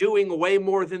side's doing way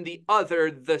more than the other.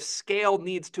 The scale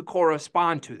needs to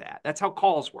correspond to that. That's how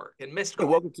calls work and missed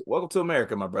calls. Hey, welcome to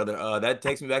America, my brother. That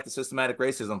takes me back to systematic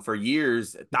racism. For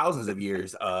years, thousands of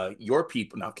years, your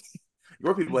people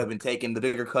have been taking the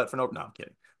bigger cut for no. I'm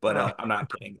kidding, but I'm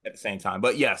not kidding at the same time.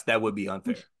 But yes, that would be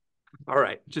unfair. All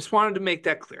right, just wanted to make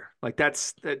that clear. Like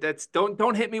that's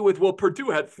don't hit me with, well,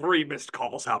 Purdue had 3 missed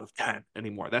calls out of 10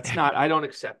 anymore. That's not. I don't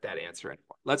accept that answer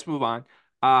anymore. Let's move on.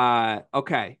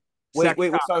 Okay. Wait.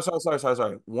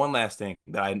 Sorry. One last thing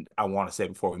that I want to say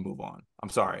before we move on. I'm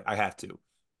sorry. I have to.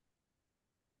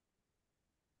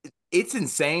 It's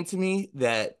insane to me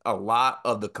that a lot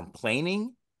of the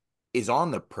complaining is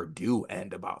on the Purdue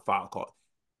end about foul call.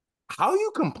 How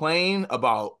you complain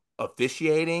about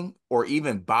officiating or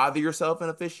even bother yourself in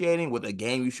officiating with a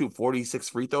game you shoot 46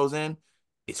 free throws in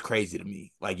is crazy to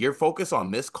me. Like, your focus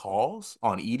on missed calls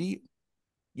on Edie,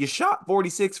 you shot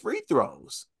 46 free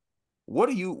throws. What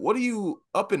are you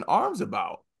up in arms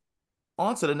about?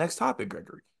 On to the next topic,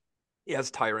 Gregory. Yeah,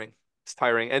 it's tiring. It's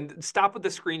tiring. And stop with the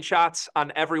screenshots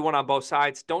on everyone on both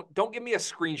sides. Don't give me a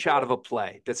screenshot of a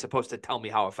play that's supposed to tell me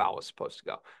how a foul is supposed to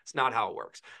go. It's not how it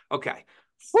works. Okay.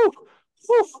 Whew.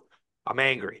 I'm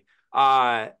angry.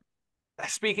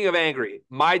 Speaking of angry,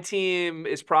 my team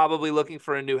is probably looking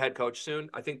for a new head coach soon.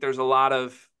 I think there's a lot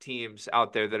of teams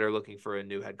out there that are looking for a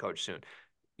new head coach soon.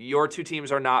 Your 2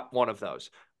 teams are not one of those.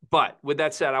 But with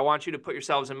that said, I want you to put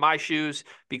yourselves in my shoes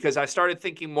because I started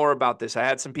thinking more about this. I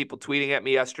had some people tweeting at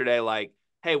me yesterday like,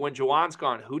 hey, when Juwan's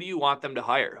gone, who do you want them to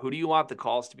hire? Who do you want the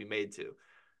calls to be made to?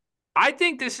 I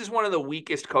think this is one of the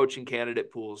weakest coaching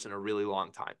candidate pools in a really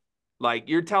long time. Like,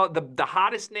 you're telling the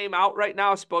hottest name out right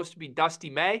now is supposed to be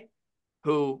Dusty May.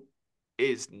 who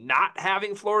is not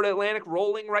having Florida Atlantic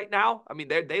rolling right now. I mean,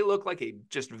 they look like a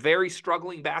just very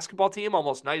struggling basketball team,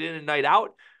 almost night in and night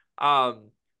out.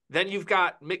 Then you've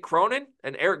got Mick Cronin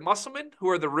and Eric Musselman, who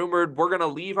are the rumored, we're going to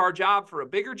leave our job for a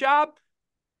bigger job.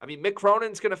 I mean, Mick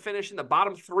Cronin's going to finish in the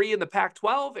bottom 3 in the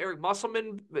Pac-12. Eric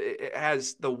Musselman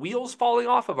has the wheels falling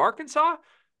off of Arkansas.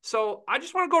 So I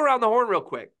just want to go around the horn real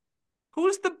quick.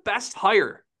 Who's the best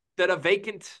hire that a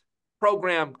vacant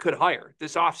program could hire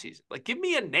this offseason? Like, give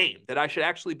me a name that I should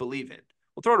actually believe in.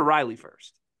 We'll throw to Riley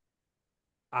first.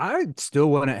 I still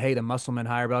wouldn't hate a Musselman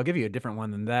hire, but I'll give you a different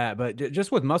one than that. But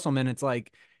just with Musselman, it's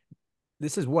like,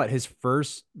 this is what, his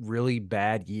first really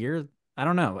bad year? I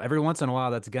don't know. Every once in a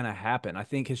while, that's going to happen. I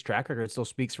think his track record still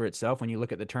speaks for itself when you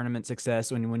look at the tournament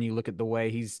success, when you look at the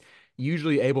way he's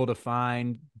usually able to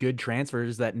find good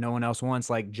transfers that no one else wants,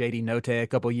 like JD Note a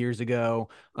couple years ago.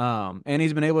 And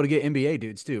he's been able to get NBA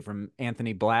dudes too, from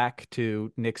Anthony Black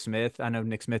to Nick Smith. I know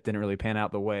Nick Smith didn't really pan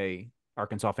out the way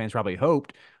Arkansas fans probably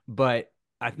hoped, but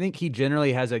I think he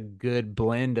generally has a good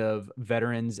blend of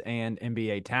veterans and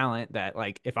NBA talent that,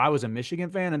 like, if I was a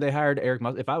Michigan fan and they hired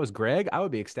if I was Greg, I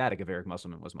would be ecstatic if Eric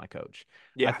Musselman was my coach.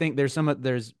 Yeah. I think there's going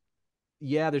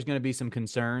to be some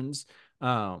concerns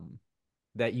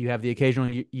that you have the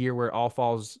occasional year where it all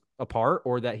falls apart,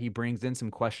 or that he brings in some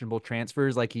questionable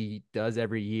transfers like he does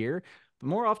every year. But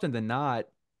more often than not,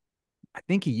 I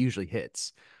think he usually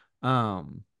hits.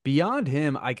 Beyond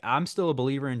him, I'm still a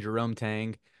believer in Jerome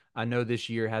Tang. I know this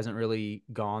year hasn't really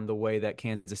gone the way that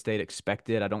Kansas State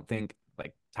expected. I don't think,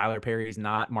 like, Tyler Perry's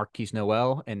not Marquise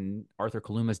Noel, and Arthur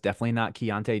Kaluma's definitely not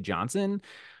Keontae Johnson,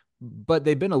 but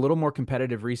they've been a little more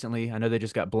competitive recently. I know they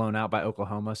just got blown out by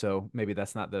Oklahoma, so maybe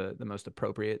that's not the most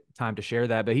appropriate time to share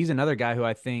that. But he's another guy who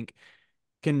I think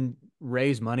can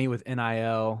raise money with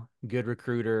NIL, good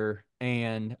recruiter.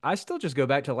 And I still just go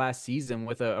back to last season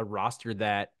with a roster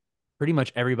that pretty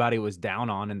much everybody was down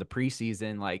on in the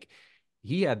preseason. Like,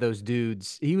 he had those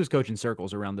dudes, he was coaching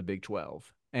circles around the Big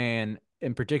 12. And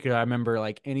in particular, I remember,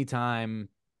 like, anytime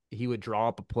he would draw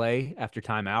up a play after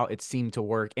timeout, it seemed to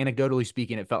work. Anecdotally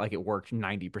speaking, it felt like it worked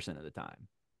 90% of the time.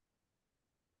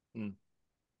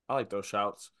 I like those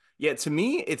shouts. Yeah, to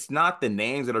me, it's not the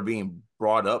names that are being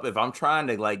brought up. If I'm trying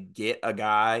to, like, get a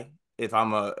guy, if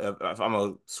I'm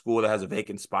a school that has a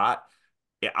vacant spot,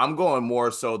 yeah, I'm going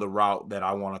more so the route that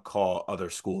I want to call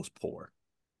other schools poor.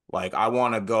 Like, I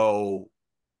want to go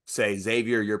say,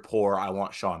 Xavier, you're poor. I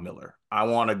want Sean Miller. I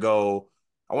want to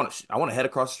head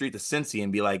across the street to Cincy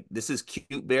and be like, this is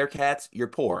cute Bearcats. You're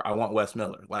poor. I want Wes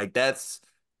Miller. Like, that's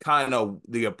kind of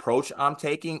the approach I'm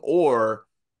taking. Or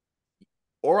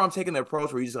I'm taking the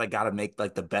approach where you just, like, got to make,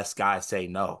 like, the best guy say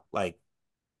no. Like,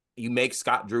 you make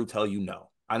Scott Drew tell you no.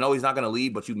 I know he's not going to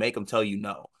leave, but you make him tell you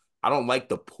no. I don't like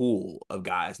the pool of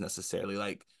guys necessarily.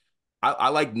 Like, I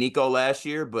like Nico last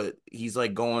year, but he's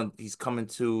coming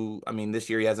to, I mean,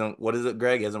 this year he hasn't, what is it,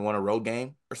 Greg? He hasn't won a road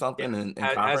game or something in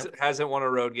conference? Hasn't won a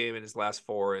road game in his last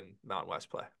 4 in Mountain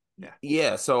West play. Yeah.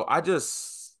 Yeah. So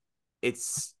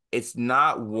it's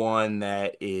not one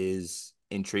that is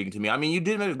intriguing to me. I mean, you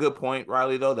did make a good point,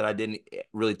 Riley, though, that I didn't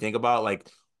really think about. Like,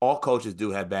 all coaches do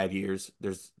have bad years.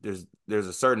 There's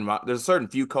a certain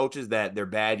few coaches that their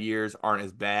bad years aren't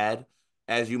as bad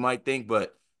as you might think,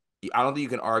 but I don't think you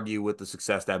can argue with the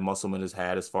success that Musselman has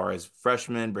had as far as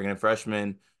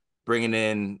bringing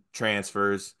in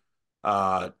transfers,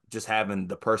 just having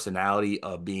the personality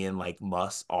of being like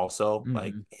Muss also,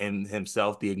 like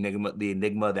himself, the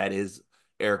enigma that is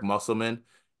Eric Musselman.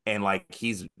 And, like,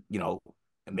 he's,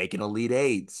 making Elite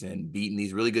Eights and beating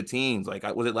these really good teams. Like,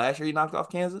 was it last year he knocked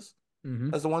off Kansas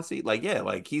as the 1 seed? Like, yeah,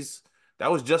 like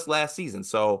that was just last season.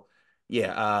 So,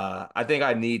 yeah, I think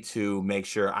I need to make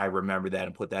sure I remember that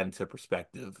and put that into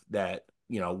perspective, that,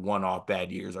 one-off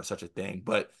bad years are such a thing.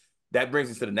 But that brings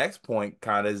us to the next point,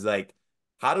 kind of, is like,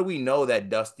 how do we know that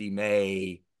Dusty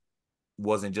May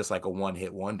wasn't just like a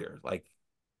one-hit wonder? Like,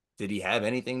 did he have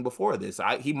anything before this?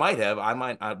 He might have. I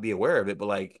might not be aware of it, but,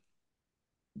 like,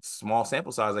 small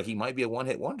sample size, like, he might be a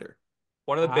one-hit wonder.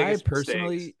 One of the biggest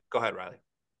mistakes. Go ahead, Riley.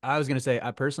 I was going to say,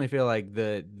 I personally feel like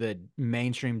the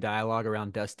mainstream dialogue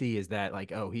around Dusty is that,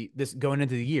 like, this going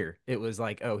into the year, it was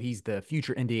like, he's the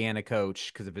future Indiana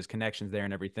coach because of his connections there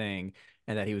and everything,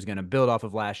 and that he was going to build off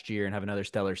of last year and have another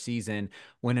stellar season.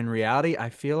 When in reality,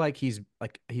 I feel like he's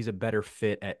a better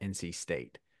fit at NC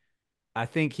State. I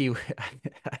think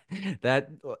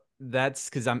that's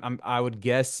because I would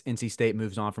guess NC State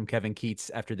moves on from Kevin Keatts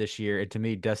after this year. And to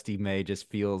me, Dusty May just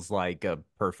feels like a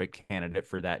perfect candidate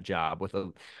for that job, with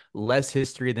a less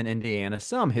history than Indiana,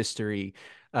 some history,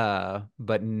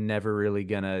 but never really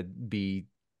gonna be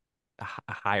a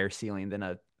higher ceiling than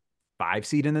a 5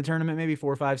 seed in the tournament, maybe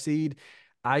 4 or 5 seed.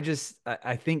 I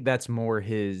think that's more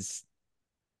his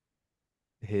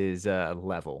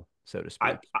level, so to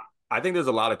I, speak. I think there's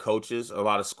a lot of coaches, a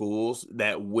lot of schools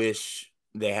that wish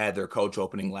they had their coach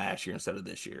opening last year instead of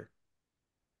this year.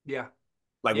 Yeah.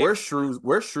 Like Yeah,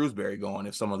 where's Shrewsbury going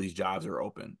if some of these jobs are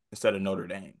open instead of Notre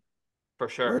Dame? for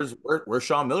sure. Where's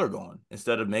Sean Miller going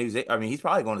instead of maybe I mean he's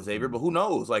probably going to Xavier, but who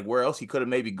knows like where else he could have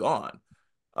maybe gone.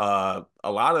 A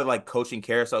lot of like coaching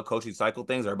carousel, coaching cycle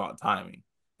things are about timing,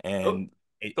 Tho- and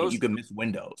you Those can miss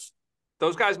windows.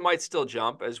 those guys might still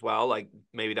jump as well, like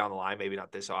maybe down the line, maybe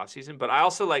not this offseason. But I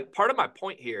also like part of my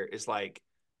point here is like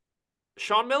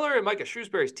Sean Miller and Micah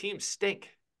Shrewsbury's teams stink.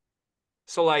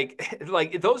 So like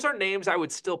like those are names I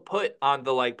would still put on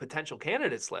the like potential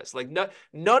candidates list. Like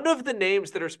none of the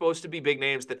names that are supposed to be big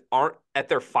names that aren't at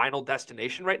their final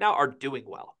destination right now are doing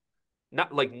well.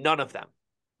 Not like none of them.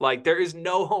 Like there is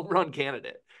no home run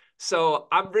candidate. So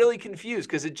I'm really confused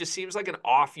because it just seems like an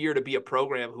off year to be a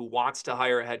program who wants to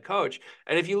hire a head coach.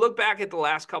 And if you look back at the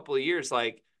last couple of years,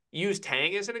 like use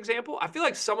Tang as an example, I feel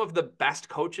like some of the best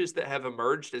coaches that have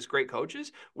emerged as great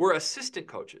coaches were assistant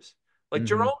coaches. Like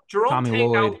Jerome Tommy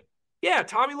Tang now, Lloyd. yeah,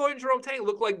 Tommy Lloyd and Jerome Tang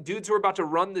look like dudes who are about to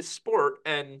run this sport.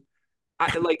 And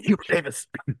I like, Hugh Davis.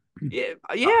 yeah,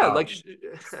 Uh, like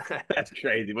that's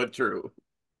crazy, but true.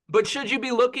 But should you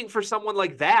be looking for someone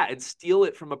like that and steal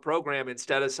it from a program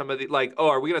instead of some of the like, oh,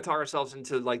 are we going to talk ourselves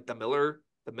into like the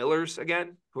Millers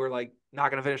again, who are like not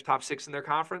going to finish top 6 in their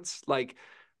conference? Like,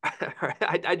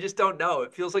 I just don't know.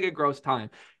 It feels like a gross time.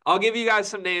 I'll give you guys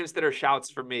some names that are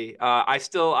shouts for me. I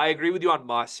agree with you on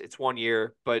Muss. It's 1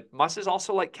 year, but Muss is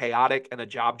also like chaotic and a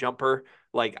job jumper.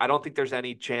 Like, I don't think there's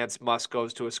any chance Muss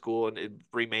goes to a school and it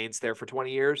remains there for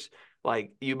 20 years.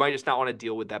 Like, you might just not want to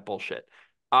deal with that bullshit.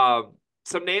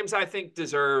 Some names I think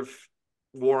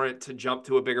warrant to jump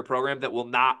to a bigger program that will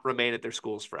not remain at their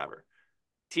schools forever.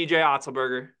 TJ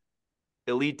Otzelberger,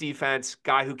 elite defense,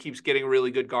 guy who keeps getting really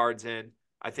good guards in.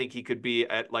 I think he could be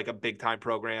at like a big time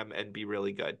program and be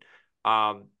really good.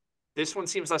 This one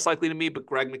seems less likely to me, but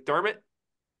Greg McDermott,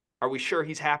 are we sure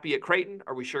he's happy at Creighton?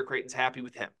 Are we sure Creighton's happy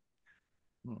with him?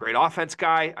 Great offense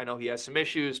guy. I know he has some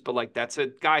issues, but like that's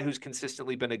a guy who's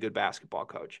consistently been a good basketball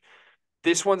coach.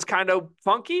 This one's kind of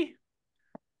funky.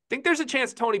 Think there's a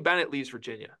chance Tony Bennett leaves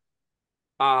Virginia.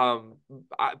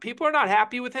 People are not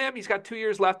happy with him. He's got 2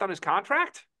 years left on his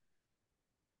contract.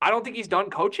 I don't think he's done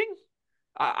coaching.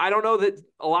 I don't know that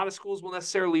a lot of schools will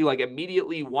necessarily like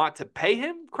immediately want to pay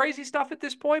him crazy stuff at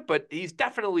this point, but he's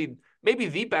definitely maybe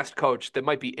the best coach that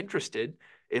might be interested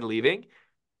in leaving.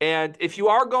 And if you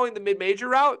are going the mid-major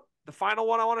route, the final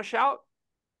one I want to shout,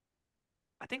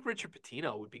 I think Richard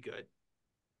Pitino would be good.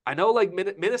 I know like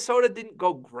Minnesota didn't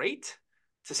go great,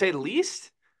 to say the least,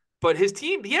 but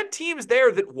he had teams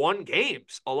there that won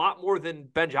games a lot more than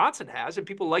Ben Johnson has, and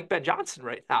people like Ben Johnson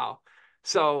right now.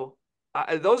 So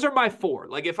those are my 4.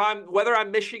 Like whether I'm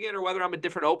Michigan or whether I'm a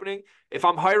different opening, if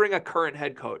I'm hiring a current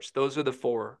head coach, those are the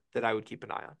 4 that I would keep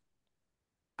an eye on.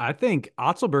 I think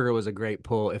Otzelberger was a great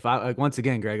pull. If I, like, once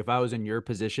again, Greg, if I was in your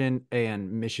position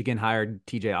and Michigan hired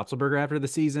TJ Otzelberger after the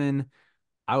season,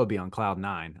 I would be on cloud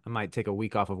 9. I might take a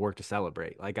week off of work to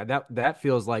celebrate. Like that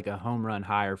feels like a home run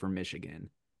hire for Michigan.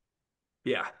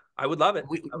 Yeah, I would love it.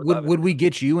 Would we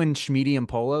get you in Schmedium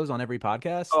polos on every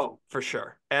podcast? Oh, for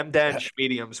sure. MDen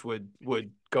mediums would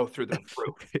go through the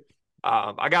roof.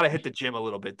 I got to hit the gym a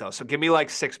little bit though. So give me like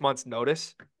 6 months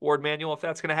notice, Ward Manual, if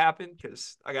that's going to happen,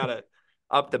 because I got to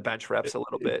up the bench reps a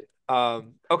little bit.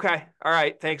 Okay. All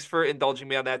right. Thanks for indulging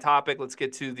me on that topic. Let's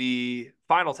get to the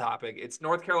final topic. It's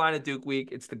North Carolina Duke week.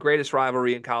 It's the greatest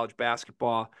rivalry in college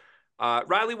basketball.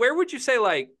 Riley, where would you say,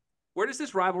 like, where does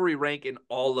this rivalry rank in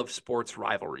all of sports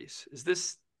rivalries? Is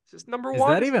this number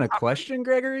one? Is that even a question,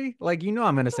 Gregory? Like,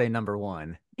 I'm going to say number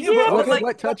 1. Yeah, but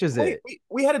what touches it?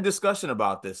 We had a discussion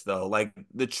about this though. Like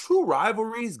the true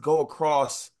rivalries go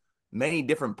across many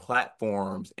different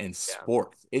platforms and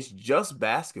sports. It's just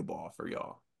basketball for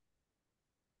y'all.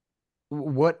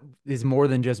 What is more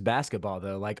than just basketball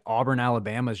though? Like Auburn,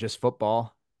 Alabama is just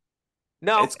football.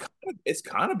 No, it's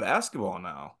kind of basketball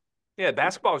now. Yeah,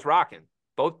 basketball is rocking.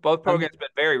 Both programs been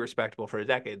very respectable for a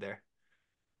decade there.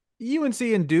 UNC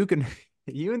and Duke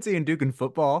and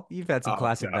football. You've had some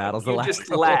classic battles. You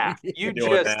just laughed. You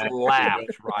just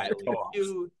laughed,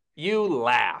 Riley. You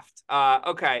laughed.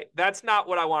 Okay, that's not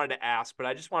what I wanted to ask, but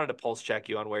I just wanted to pulse check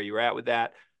you on where you were at with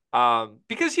that.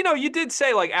 Because you did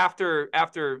say like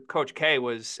after Coach K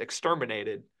was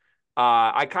exterminated,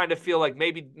 I kind of feel like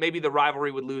maybe the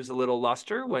rivalry would lose a little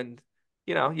luster when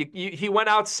he went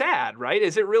out sad, right?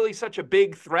 Is it really such a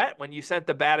big threat when you sent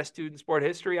the baddest dude in sport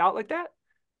history out like that?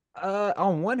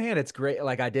 On one hand, it's great.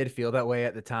 Like I did feel that way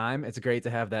at the time. It's great to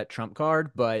have that trump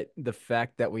card, but the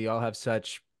fact that we all have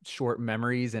such short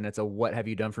memories and it's a what have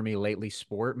you done for me lately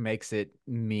sport makes it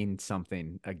mean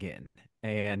something again.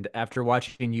 And after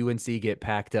watching UNC get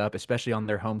packed up, especially on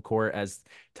their home court, as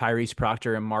Tyrese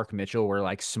Proctor and Mark Mitchell were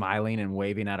like smiling and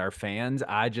waving at our fans,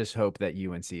 I just hope that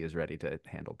UNC is ready to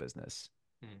handle business.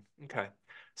 Okay.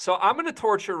 So I'm going to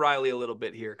torture Riley a little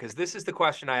bit here because this is the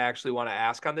question I actually want to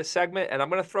ask on this segment, and I'm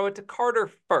going to throw it to Carter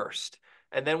first,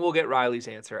 and then we'll get Riley's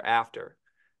answer after.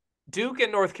 Duke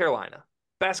and North Carolina,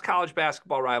 best college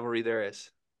basketball rivalry there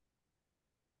is.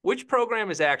 Which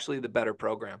program is actually the better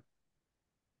program?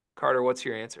 Carter, what's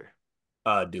your answer?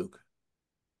 Duke.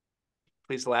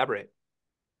 Please elaborate.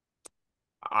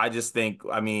 I just think,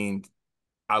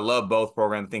 I love both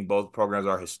programs. I think both programs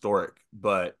are historic,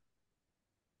 but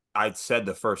I said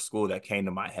the first school that came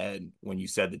to my head when you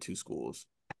said the two schools,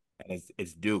 and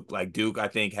it's Duke. Like Duke, I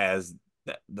think has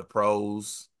the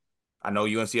pros. I know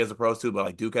UNC has the pros too, but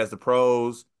like Duke has the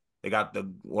pros. They got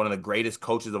one of the greatest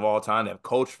coaches of all time that have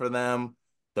coached for them.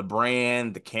 The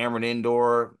brand, the Cameron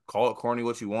Indoor, call it corny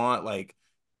what you want. Like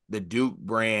the Duke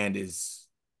brand is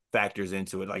factors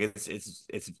into it. Like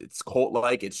it's cult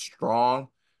like, it's strong.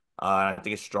 I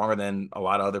think it's stronger than a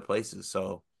lot of other places.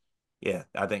 So yeah,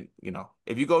 I think,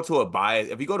 if you go to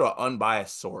an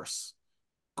unbiased source,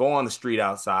 go on the street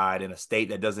outside in a state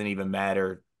that doesn't even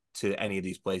matter to any of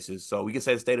these places. So we can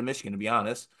say the state of Michigan, to be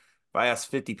honest. If I ask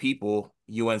 50 people,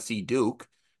 UNC Duke,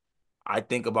 I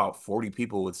think about 40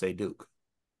 people would say Duke.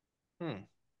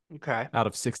 Okay. Out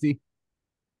of 60?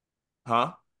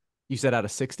 Huh? You said out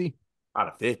of 60? Out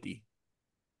of 50.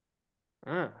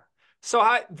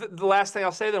 So the last thing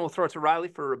I'll say, then we'll throw it to Riley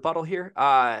for a rebuttal here.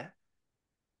 I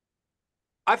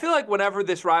feel like whenever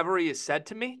this rivalry is said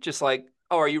to me, just like,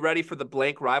 oh, are you ready for the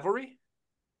blank rivalry?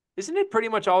 Isn't it pretty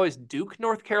much always Duke,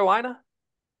 North Carolina?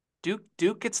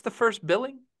 Duke gets the first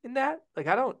billing in that? Like,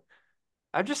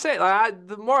 I'm just saying,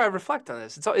 the more I reflect on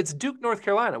this, it's Duke, North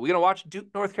Carolina. We going to watch Duke,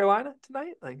 North Carolina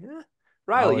tonight? Like,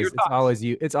 Riley, your thoughts?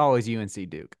 It's always UNC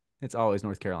Duke. It's always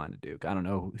North Carolina Duke. I don't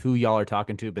know who y'all are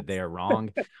talking to, but they are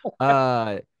wrong.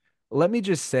 Let me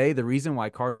just say the reason why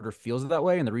Carter feels that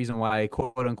way and the reason why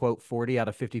quote unquote 40 out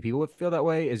of 50 people would feel that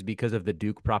way is because of the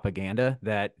Duke propaganda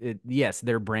yes,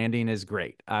 their branding is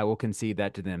great. I will concede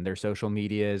that to them. Their social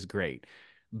media is great,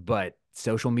 but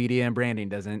social media and branding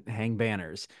doesn't hang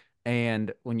banners.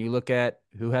 And when you look at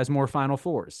who has more Final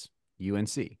Fours,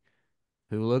 UNC.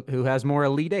 Who has more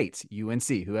Elite Eights?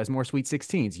 UNC. Who has more Sweet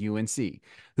 16s? UNC.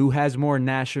 Who has more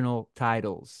national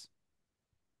titles?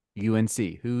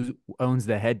 UNC. Who owns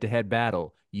the head-to-head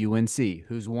battle? UNC.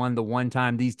 Who's won the one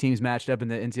time these teams matched up in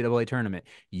the NCAA tournament?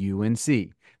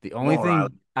 UNC. The only thing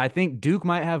I think Duke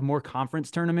might have more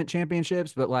conference tournament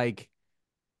championships, but like,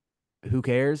 who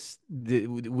cares?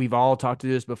 We've all talked to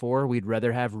this before. We'd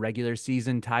rather have regular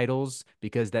season titles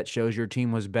because that shows your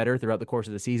team was better throughout the course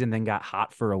of the season than got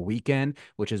hot for a weekend,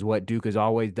 which is what Duke has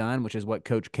always done, which is what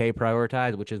Coach K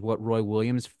prioritized, which is what Roy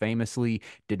Williams famously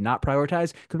did not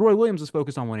prioritize because Roy Williams was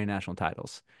focused on winning national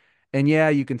titles. And yeah,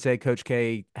 you can say Coach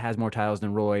K has more titles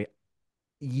than Roy.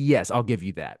 Yes, I'll give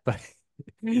you that.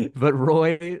 But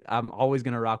Roy, I'm always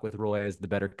going to rock with Roy as the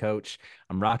better coach.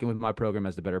 I'm rocking with my program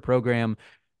as the better program.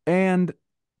 And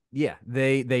yeah,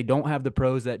 they don't have the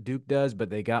pros that Duke does, but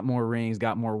they got more rings,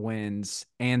 got more wins,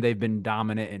 and they've been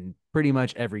dominant in pretty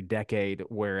much every decade.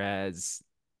 Whereas,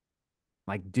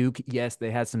 like Duke, yes, they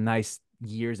had some nice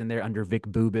years in there under Vic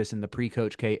Bubis in the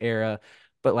pre-Coach K era,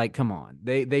 but like, come on,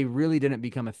 they really didn't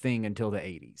become a thing until the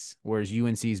 '80s. Whereas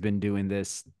UNC's been doing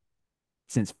this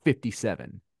since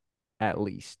 '57, at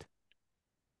least.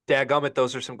 Dadgummit,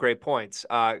 those are some great points.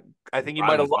 I think you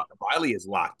might have Riley is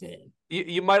locked in.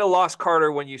 You might have lost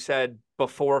Carter when you said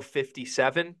before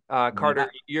 57. Carter,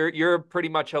 you're pretty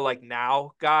much a like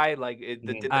now guy. Like did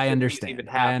the I 50s understand. even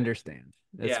happen? I understand.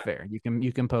 That's fair.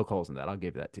 You can poke holes in that. I'll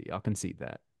give that to you. I'll concede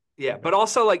that. Yeah, but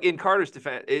also like in Carter's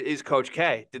defense is Coach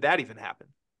K. Did that even happen?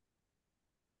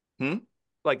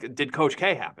 Like, did Coach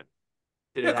K happen?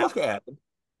 Did it happen? Coach K happened.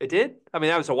 It did? I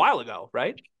mean, that was a while ago,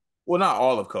 right? Well, not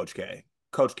all of Coach K.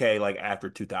 Coach K, like after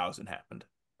 2000 happened.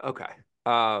 Okay.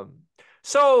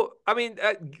 So, I mean,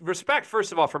 respect,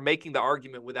 first of all, for making the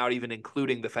argument without even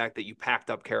including the fact that you packed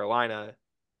up Carolina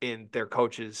in their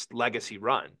coach's legacy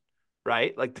run,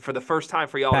 right? Like for the first time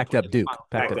for y'all. Packed up Duke.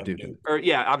 Packed up Duke. Or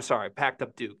yeah, I'm sorry, packed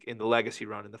up Duke in the legacy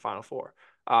run in the Final Four.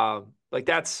 Like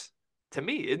that's, to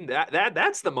me, isn't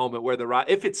that's the moment where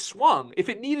if it swung, if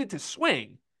it needed to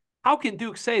swing, how can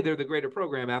Duke say they're the greater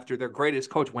program after their greatest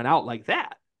coach went out like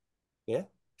that? Yeah.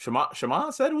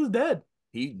 Shaman said it was dead.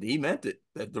 He meant it.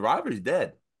 The rivalry's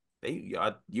dead.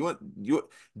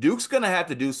 Duke's gonna have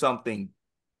to do something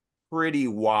pretty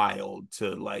wild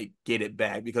to like get it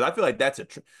back because I feel like that's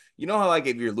you know how like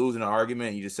if you're losing an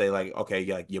argument, you just say like, okay,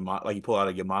 like your mom, like you pull out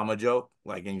a your mama joke,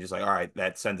 like and you're just like, all right,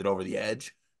 that sends it over the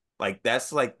edge. Like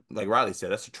that's like Riley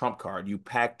said, that's a trump card. You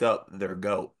packed up their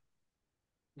goat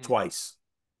twice.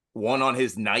 One on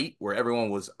his night where everyone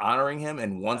was honoring him,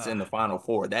 and once in the Final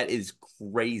Four. That is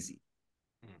crazy.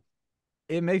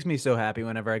 It makes me so happy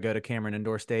whenever I go to Cameron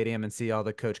Indoor Stadium and see all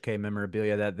the Coach K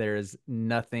memorabilia that there is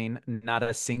nothing, not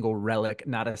a single relic,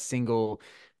 not a single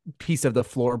piece of the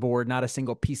floorboard, not a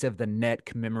single piece of the net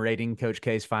commemorating Coach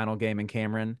K's final game in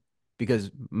Cameron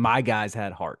because my guys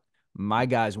had heart. My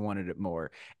guys wanted it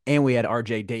more. And we had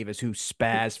RJ Davis who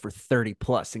spazzed for 30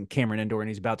 plus in Cameron Indoor and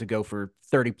he's about to go for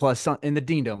 30 plus in the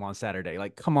Dean Dome on Saturday.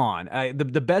 Like, come on.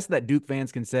 The best that Duke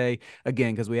fans can say,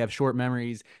 again, because we have short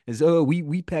memories, is, oh,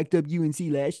 we packed up UNC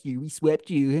last year. We swept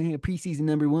you. Preseason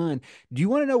 #1. Do you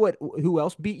want to know who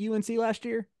else beat UNC last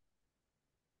year?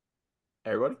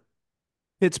 Everybody?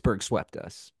 Pittsburgh swept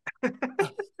us.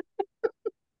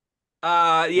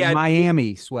 Yeah,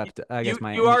 Miami swept. I guess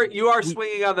Miami. You are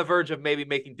swinging on the verge of maybe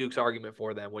making Duke's argument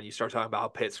for them when you start talking about how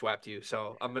Pitt swept you.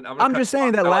 So I'm just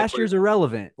saying that last year's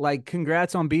irrelevant. Like,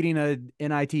 congrats on beating a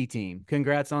NIT team.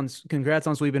 Congrats on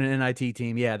sweeping an NIT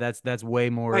team. Yeah, that's way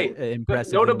more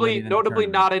impressive. Notably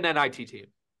not an NIT team.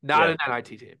 Not an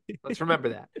NIT team. Let's remember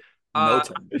that.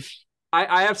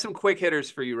 I have some quick hitters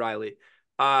for you, Riley.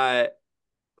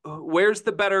 Where's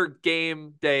the better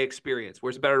game day experience?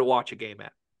 Where's it better to watch a game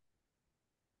at?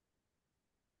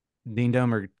 Dean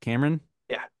Dome or Cameron?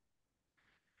 Yeah.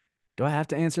 Do I have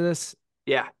to answer this?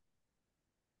 Yeah.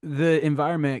 The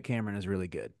environment at Cameron is really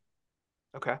good.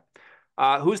 Okay.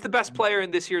 Who's the best player in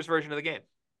this year's version of the game?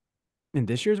 In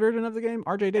this year's version of the game?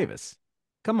 RJ Davis.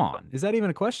 Come on. Is that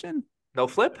even a question? No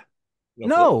flip?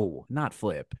 No, not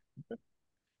flip.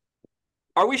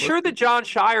 Are we sure that John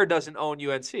Shire doesn't own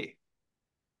UNC?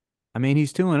 I mean,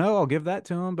 he's 2-0. I'll give that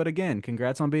to him. But again,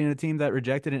 congrats on being a team that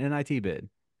rejected an NIT bid.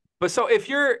 But so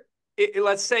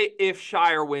let's say if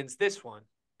Shire wins this one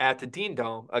at the Dean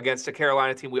Dome against a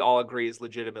Carolina team we all agree is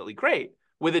legitimately great,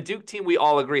 with a Duke team we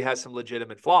all agree has some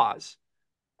legitimate flaws,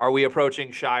 are we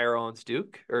approaching Shire owns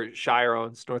Duke or Shire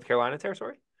owns North Carolina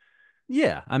territory?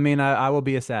 Yeah, I mean, I will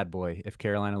be a sad boy if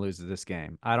Carolina loses this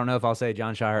game. I don't know if I'll say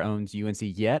John Shire owns UNC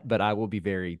yet, but I will be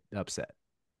very upset.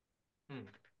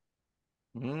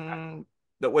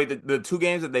 The two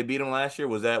games that they beat them last year,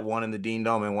 was that one in the Dean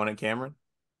Dome and one in Cameron?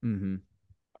 Mm-hmm.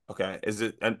 Okay.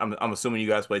 I'm assuming you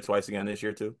guys play twice again this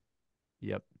year too?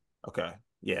 Yep. Okay.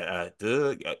 Yeah.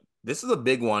 This is a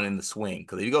big one in the swing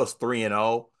because if he goes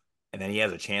 3-0 and then he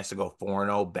has a chance to go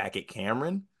 4-0 back at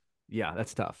Cameron. Yeah,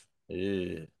 that's tough.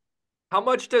 How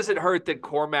much does it hurt that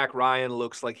Cormac Ryan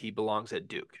looks like he belongs at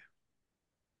Duke?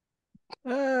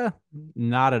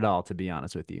 Not at all, to be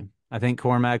honest with you. I think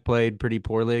Cormac played pretty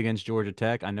poorly against Georgia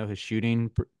Tech. I know his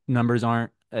shooting numbers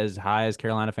aren't as high as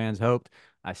Carolina fans hoped.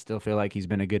 I still feel like he's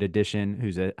been a good addition,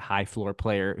 who's a high floor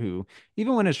player who,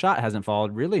 even when his shot hasn't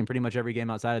fallen, really in pretty much every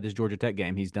game outside of this Georgia Tech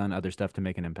game, he's done other stuff to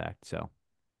make an impact. So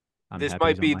this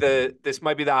might be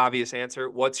the obvious answer.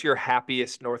 What's your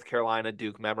happiest North Carolina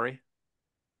Duke memory?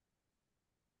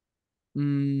 I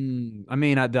mean,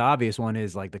 the obvious one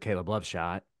is like the Caleb Love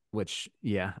shot, which,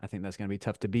 yeah, I think that's going to be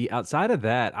tough to beat. Outside of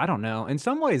that, I don't know. In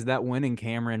some ways, that win in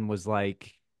Cameron was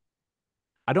like,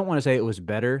 I don't want to say it was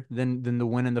better than the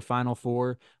win in the Final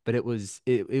Four, but it was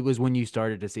when you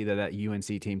started to see that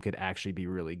UNC team could actually be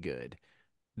really good.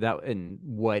 That and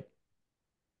what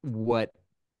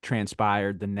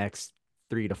transpired the next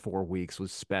 3 to 4 weeks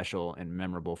was special and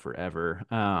memorable forever.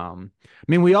 I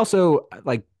mean, we also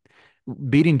like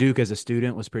beating Duke as a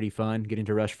student was pretty fun, getting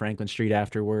to rush Franklin Street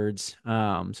afterwards.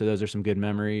 So those are some good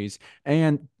memories.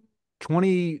 And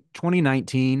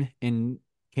 2019 in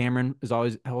Cameron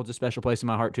always holds a special place in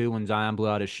my heart too when Zion blew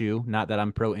out his shoe. Not that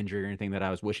I'm pro injury or anything that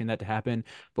I was wishing that to happen,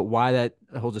 but why that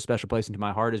holds a special place into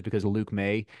my heart is because Luke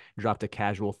May dropped a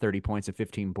casual 30 points and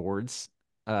 15 boards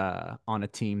on a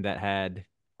team that had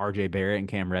RJ Barrett and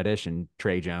Cam Reddish and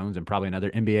Trey Jones and probably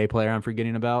another NBA player I'm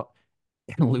forgetting about.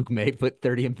 And Luke May put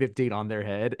 30 and 15 on their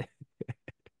head.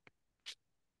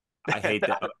 I hate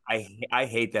that. I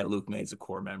hate that Luke May is a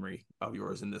core memory of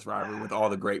yours in this rivalry with all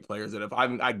the great players that have.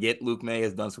 I get Luke May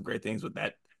has done some great things with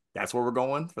that. That's where we're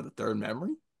going for the third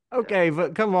memory. Okay,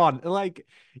 but come on, like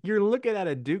you're looking at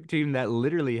a Duke team that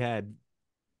literally had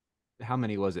how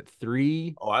many was it?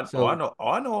 3. I know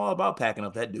all about packing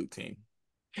up that Duke team.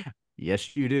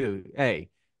 Yes, you do. Hey,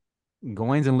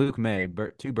 Goins and Luke May,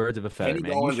 two birds of a feather, Kenny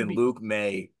man. Goins and Luke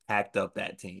May packed up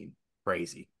that team.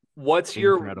 Crazy. What's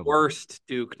your worst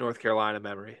Duke North Carolina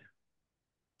memory?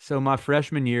 So my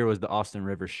freshman year was the Austin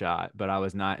Rivers shot, but I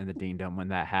was not in the Dean Dome when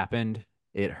that happened.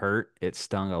 It hurt. It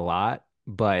stung a lot.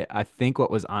 But I think what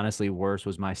was honestly worse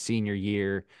was my senior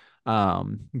year. It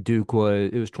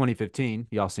was 2015,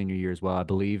 y'all senior year as well, I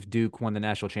believe. Duke won the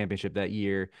national championship that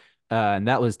year. And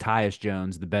that was Tyus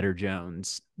Jones, the better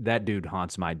Jones. That dude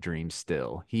haunts my dreams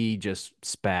still. He just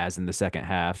spazzed in the second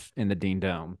half in the Dean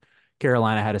Dome.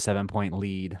 Carolina had a 7-point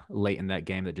lead late in that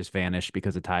game that just vanished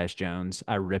because of Tyus Jones.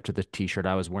 I ripped the t-shirt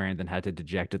I was wearing, then had to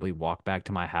dejectedly walk back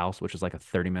to my house, which was like a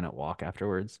 30-minute walk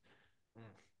afterwards.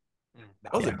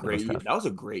 That was Yeah, a it was great year. tough. That was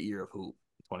a great year of hoop,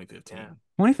 2015. Yeah.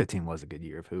 2015 was a good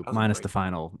year of hoop, That was a minus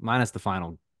great the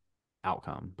final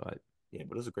outcome, but Yeah,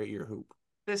 but it was a great year of hoop.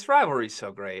 This rivalry is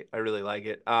so great. I really like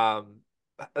it. How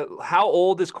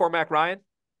old is Cormac Ryan?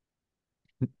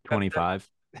 25.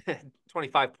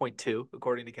 25.2,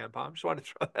 according to Ken Palm. Just wanted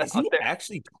to throw that Is out he there.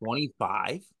 actually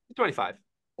 25? 25.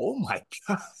 Oh my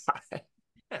God.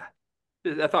 Yeah.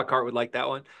 I thought Cart would like that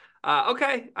one.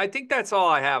 Okay, I think that's all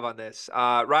I have on this.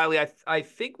 Riley, I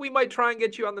think we might try and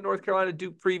get you on the North Carolina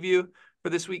Duke preview for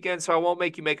this weekend, so I won't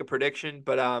make you make a prediction,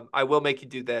 but I will make you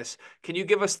do this. Can you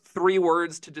give us 3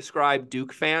 words to describe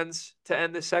Duke fans to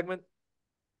end this segment?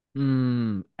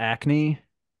 Acne,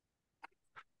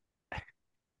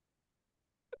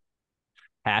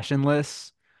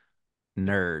 passionless,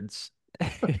 nerds.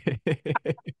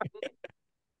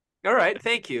 All right,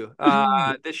 thank you.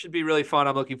 This should be really fun.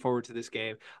 I'm looking forward to this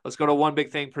game. Let's go to one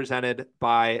big thing presented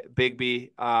by Big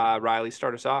B. Riley,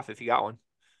 start us off if you got one.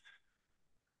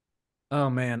 Oh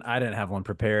man, I didn't have one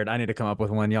prepared. I need to come up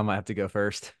with one. Y'all might have to go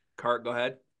first. Cart, go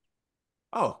ahead.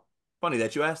 Oh, funny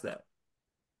that you asked that.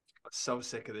 I'm so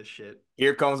sick of this shit.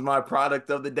 Here comes my product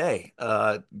of the day.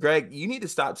 Greg, you need to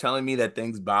stop telling me that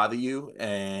things bother you.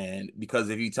 And because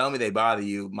if you tell me they bother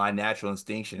you, my natural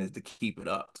instinction is to keep it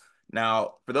up.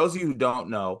 Now, for those of you who don't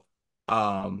know,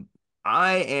 I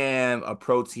am a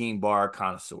protein bar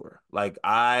connoisseur. Like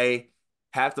I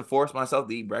have to force myself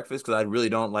to eat breakfast because I really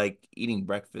don't like eating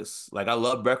breakfast. Like I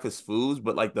love breakfast foods,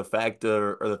 but like the fact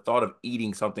or the thought of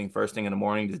eating something first thing in the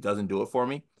morning just doesn't do it for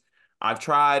me. I've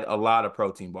tried a lot of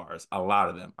protein bars, a lot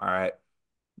of them. All right.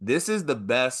 This is the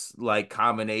best like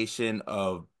combination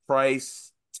of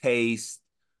price, taste,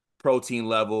 protein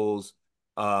levels,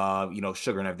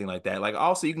 sugar and everything like that. Like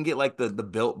also you can get like the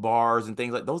built bars and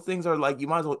things like those things are like you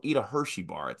might as well eat a Hershey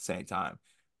bar at the same time.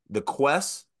 The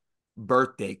Quest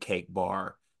birthday cake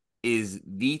bar is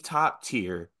the top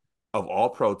tier of all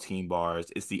protein bars.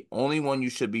 It's the only one you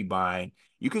should be buying.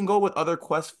 You can go with other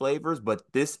Quest flavors, but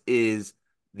the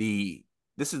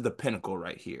this is the pinnacle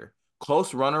right here.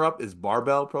 Close runner-up is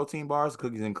Barbell protein bars,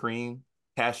 cookies and cream,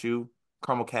 cashew,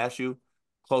 caramel cashew.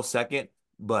 Close second.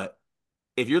 But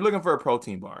if you're looking for a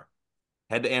protein bar,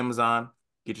 head to Amazon,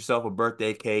 get yourself a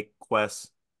birthday cake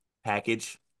Quest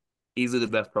package. Easily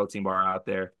the best protein bar out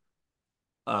there.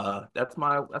 That's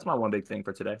my one big thing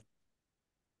for today.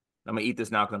 I'm gonna eat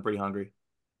this now because I'm pretty hungry.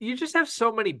 You just have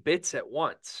so many bits at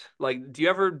once. Like, do you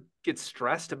ever get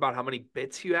stressed about how many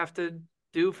bits you have to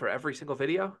do for every single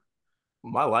video?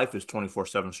 My life is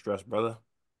 24/7 stress, brother.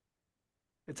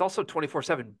 It's also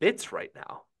 24/7 bits right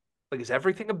now. Like, is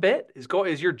everything a bit?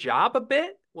 Is your job a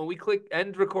bit when we click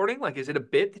end recording? Like, is it a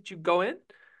bit that you go in?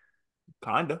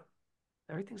 Kinda.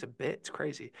 Everything's a bit. It's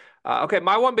crazy. Okay,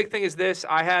 my one big thing is this.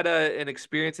 I had an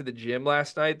experience at the gym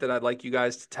last night that I'd like you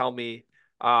guys to tell me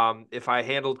if I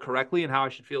handled correctly and how I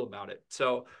should feel about it.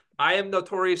 So I am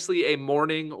notoriously a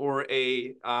morning or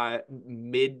a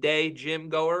midday gym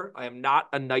goer. I am not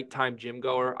a nighttime gym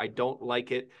goer. I don't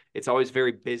like it. It's always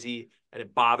very busy and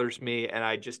it bothers me, and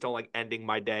I just don't like ending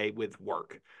my day with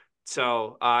work.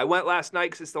 So I went last night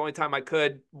because it's the only time I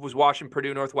could. Was watching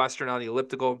Purdue Northwestern on the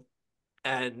elliptical.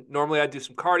 And normally I do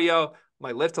some cardio,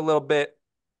 might lift a little bit.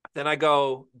 Then I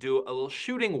go do a little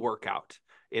shooting workout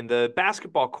in the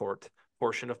basketball court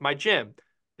portion of my gym.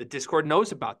 The Discord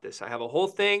knows about this. I have a whole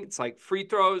thing. It's like free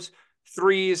throws,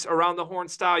 threes around the horn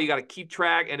style. You got to keep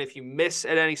track. And if you miss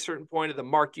at any certain point of the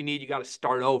mark you need, you got to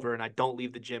start over. And I don't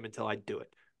leave the gym until I do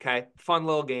it. Okay. Fun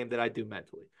little game that I do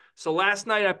mentally. So last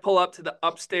night I pull up to the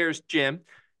upstairs gym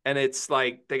and it's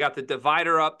like they got the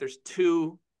divider up. There's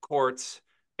 2 courts.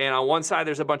 And on one side,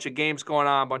 there's a bunch of games going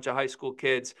on, a bunch of high school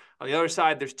kids. On the other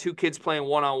side, there's 2 kids playing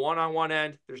one-on-one on one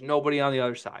end. There's nobody on the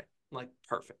other side. I'm like,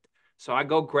 perfect. So I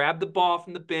go grab the ball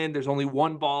from the bin. There's only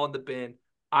 1 ball in the bin.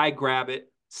 I grab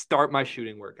it, start my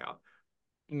shooting workout.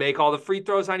 Make all the free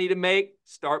throws I need to make,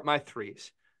 start my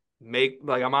threes.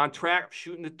 I'm on track, I'm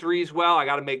shooting the threes well. I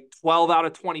got to make 12 out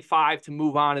of 25 to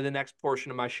move on to the next portion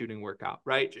of my shooting workout,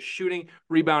 right? Just shooting,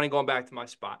 rebounding, going back to my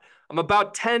spot. I'm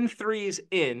about 10 threes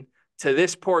in to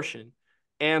this portion,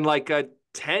 and like a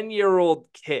 10-year-old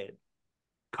kid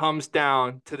comes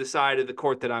down to the side of the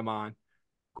court that I'm on,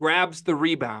 grabs the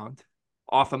rebound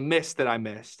off a miss that I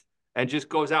missed, and just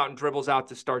goes out and dribbles out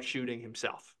to start shooting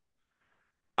himself.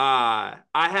 I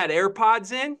had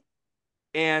AirPods in,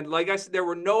 and like I said, there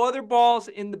were no other balls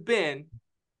in the bin,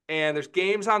 and there's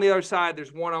games on the other side.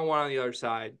 There's one-on-one on the other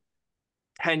side.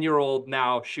 10-year-old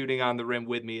now shooting on the rim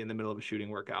with me in the middle of a shooting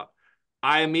workout.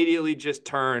 I immediately just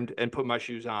turned and put my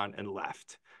shoes on and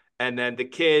left. And then the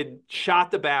kid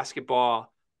shot the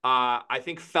basketball. I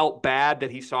think felt bad that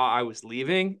he saw I was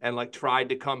leaving and like tried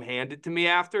to come hand it to me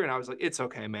after. And I was like, it's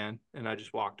okay, man. And I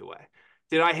just walked away.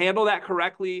 Did I handle that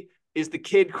correctly? Is the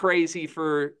kid crazy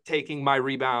for taking my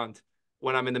rebound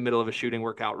when I'm in the middle of a shooting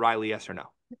workout? Riley, yes or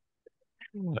no?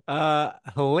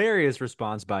 Hilarious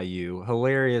response by you.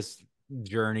 Hilarious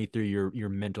journey through your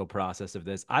mental process of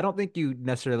this. I don't think you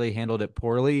necessarily handled it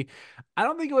poorly. I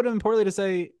don't think it would have been poorly to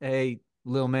say, "Hey,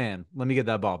 little man, let me get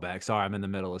that ball back. Sorry, I'm in the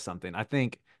middle of something." I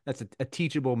think that's a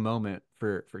teachable moment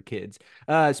for kids.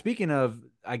 Speaking of,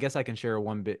 I guess I can share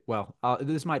one bit. Well,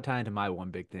 this might tie into my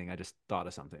one big thing. I just thought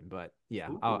of something, but yeah,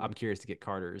 I'm curious to get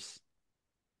Carter's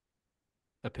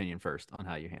opinion first on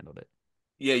how you handled it.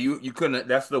 Yeah, you couldn't.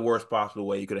 That's the worst possible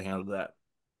way you could have handled that.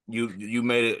 You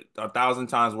made it 1,000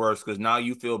 times worse because now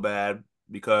you feel bad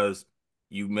because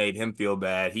you made him feel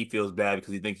bad. He feels bad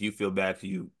because he thinks you feel bad because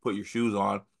you put your shoes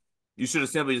on. You should have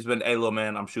simply just been, "Hey, little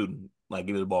man, I'm shooting. Like,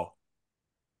 give me the ball."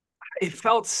 It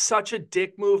felt such a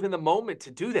dick move in the moment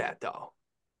to do that, though.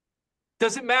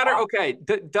 Does it matter? Okay,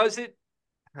 does it?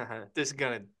 This is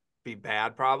gonna be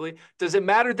bad, probably. Does it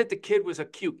matter that the kid was a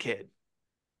cute kid?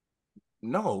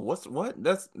 No, what?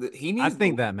 That's he I needs.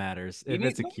 think that matters. He If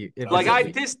needs it's a cute, if Like it's a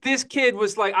okay. cute. this kid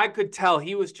was like, I could tell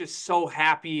he was just so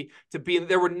happy to be in.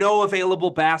 There were no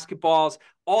available basketballs.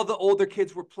 All the older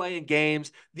kids were playing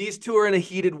games. These two are in a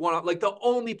heated one-up. Like the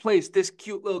only place this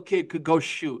cute little kid could go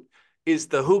shoot is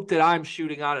the hoop that I'm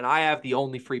shooting on, and I have the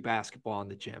only free basketball in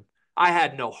the gym. I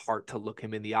had no heart to look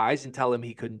him in the eyes and tell him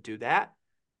he couldn't do that.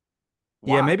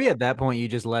 Yeah, Why? maybe at that point you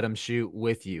just let him shoot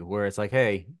with you, where it's like,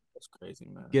 hey, That's crazy,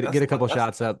 man. get a couple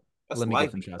shots up. That's Let me get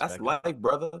life. some shots That's back up. life,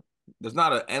 brother. There's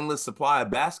not an endless supply of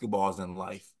basketballs in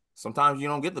life. Sometimes you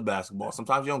don't get the basketball.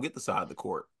 Sometimes you don't get the side of the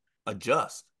court.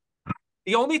 Adjust.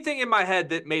 The only thing in my head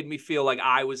that made me feel like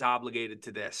I was obligated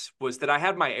to this was that I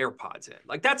had my AirPods in.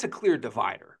 Like that's a clear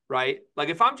divider, right? Like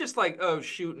if I'm just like, oh,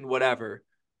 shooting whatever,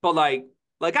 but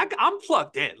I'm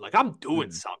plugged in. Like I'm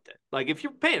doing something. Like if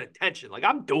you're paying attention, like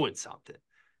I'm doing something.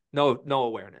 No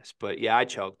awareness. But yeah, I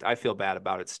choked. I feel bad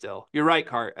about it still. You're right,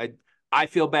 Cart. I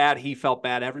feel bad. He felt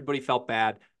bad. Everybody felt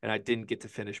bad. And I didn't get to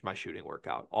finish my shooting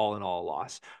workout. All in all, a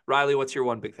loss. Riley, what's your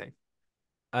one big thing?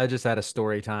 I just had a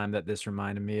story time that this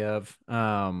reminded me of.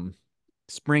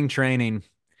 Spring training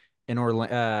in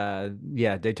Orlando,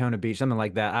 yeah, Daytona Beach, something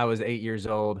like that. I was 8 years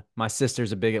old. My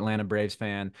sister's a big Atlanta Braves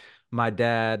fan. My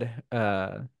dad,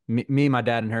 me, my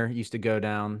dad, and her used to go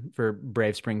down for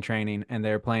Brave spring training, and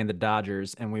they were playing the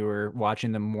Dodgers, and we were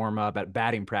watching them warm up at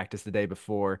batting practice the day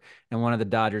before. And one of the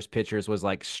Dodgers pitchers was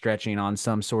like stretching on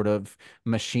some sort of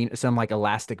machine, some like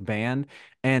elastic band.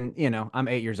 And I'm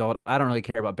 8 years old. I don't really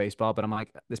care about baseball, but I'm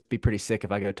like, this would be pretty sick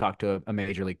if I go talk to a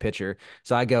major league pitcher.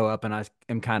 So I go up and I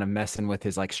am kind of messing with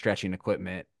his like stretching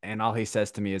equipment, and all he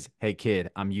says to me is, "Hey kid,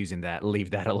 I'm using that.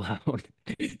 Leave that alone."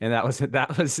 And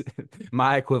that was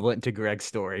my equivalent to Greg's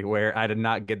story, where I did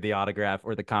not get the autograph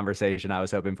or the conversation I was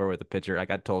hoping for with the pitcher. I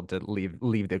got told to leave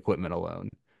the equipment alone.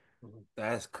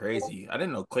 That's crazy. I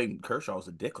didn't know Clayton Kershaw was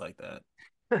a dick like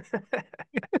that.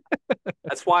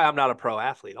 That's why I'm not a pro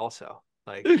athlete also.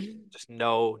 Like just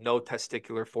no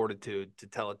testicular fortitude to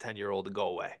tell a 10-year-old to go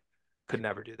away. Could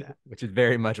never do that. Which is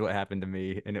very much what happened to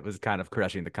me, and it was kind of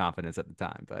crushing the confidence at the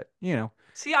time. But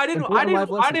See, I didn't I important didn't life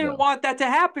I lessons didn't though. want that to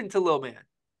happen to Lil Man.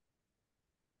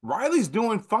 Riley's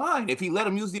doing fine. If he let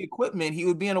him use the equipment, he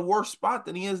would be in a worse spot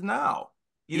than he is now.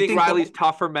 You You think think Riley's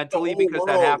tougher the mentally whole because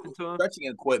that world happened to him?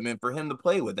 stretching equipment for him to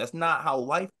play with. That's not how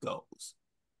life goes.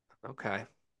 Okay.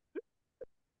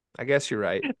 I guess you're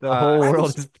right. The whole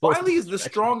world is full Riley of is the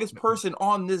stretching strongest equipment. person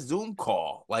on this Zoom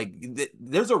call. Like,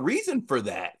 there's a reason for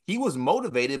that. He was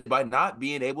motivated by not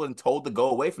being able and told to go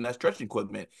away from that stretching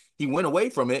equipment. He went away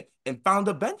from it and found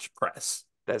a bench press.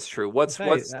 That's true. What's Hey,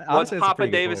 what's honestly, that's a Papa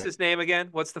pretty good point. Davis's name again?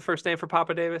 What's the first name for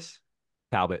Papa Davis?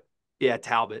 Talbot. Yeah,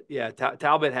 Talbot. Yeah,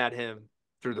 Talbot had him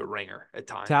through the ringer at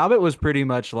times. Talbot was pretty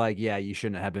much like, yeah, you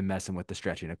shouldn't have been messing with the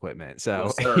stretching equipment. So,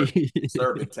 Yes, sir. Yes,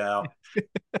 sir, Big Tal.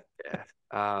 Yeah.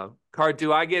 Card,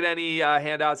 do I get any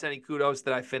handouts, any kudos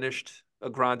that I finished a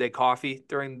grande coffee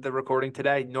during the recording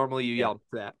today? Normally you Yeah, yell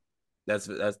for that.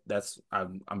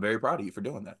 I'm very proud of you for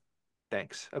doing that.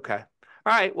 Thanks. Okay.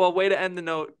 All right. Well, way to end the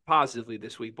note positively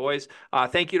this week, boys.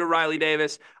 Thank you to Riley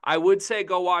Davis. I would say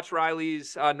go watch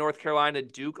Riley's North Carolina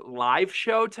Duke live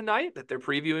show tonight that they're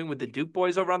previewing with the Duke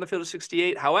boys over on the Field of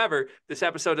 68. However, this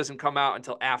episode doesn't come out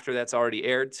until after that's already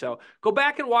aired. So go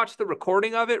back and watch the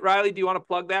recording of it. Riley, do you want to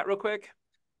plug that real quick?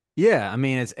 Yeah, I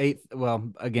mean it's eight.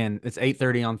 Well, again, it's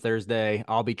 8:30 on Thursday.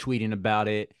 I'll be tweeting about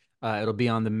it. It'll be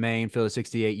on the main Philly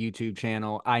 68 YouTube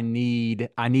channel. I need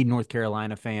North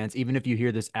Carolina fans. Even if you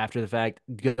hear this after the fact,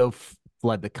 go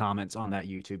flood the comments on that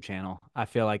YouTube channel. I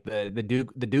feel like the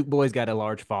Duke boys got a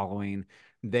large following.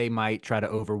 They might try to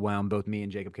overwhelm both me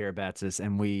and Jacob Karabatsis,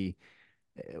 and we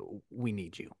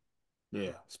need you.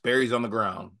 Yeah. Sperry's on the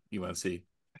ground, UNC.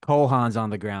 Cole Hahn's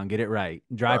on the ground. Get it right.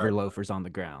 Driver Right. loafers on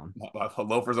the ground.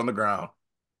 Loafers on the ground.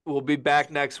 We'll be back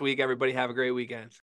next week. Everybody have a great weekend.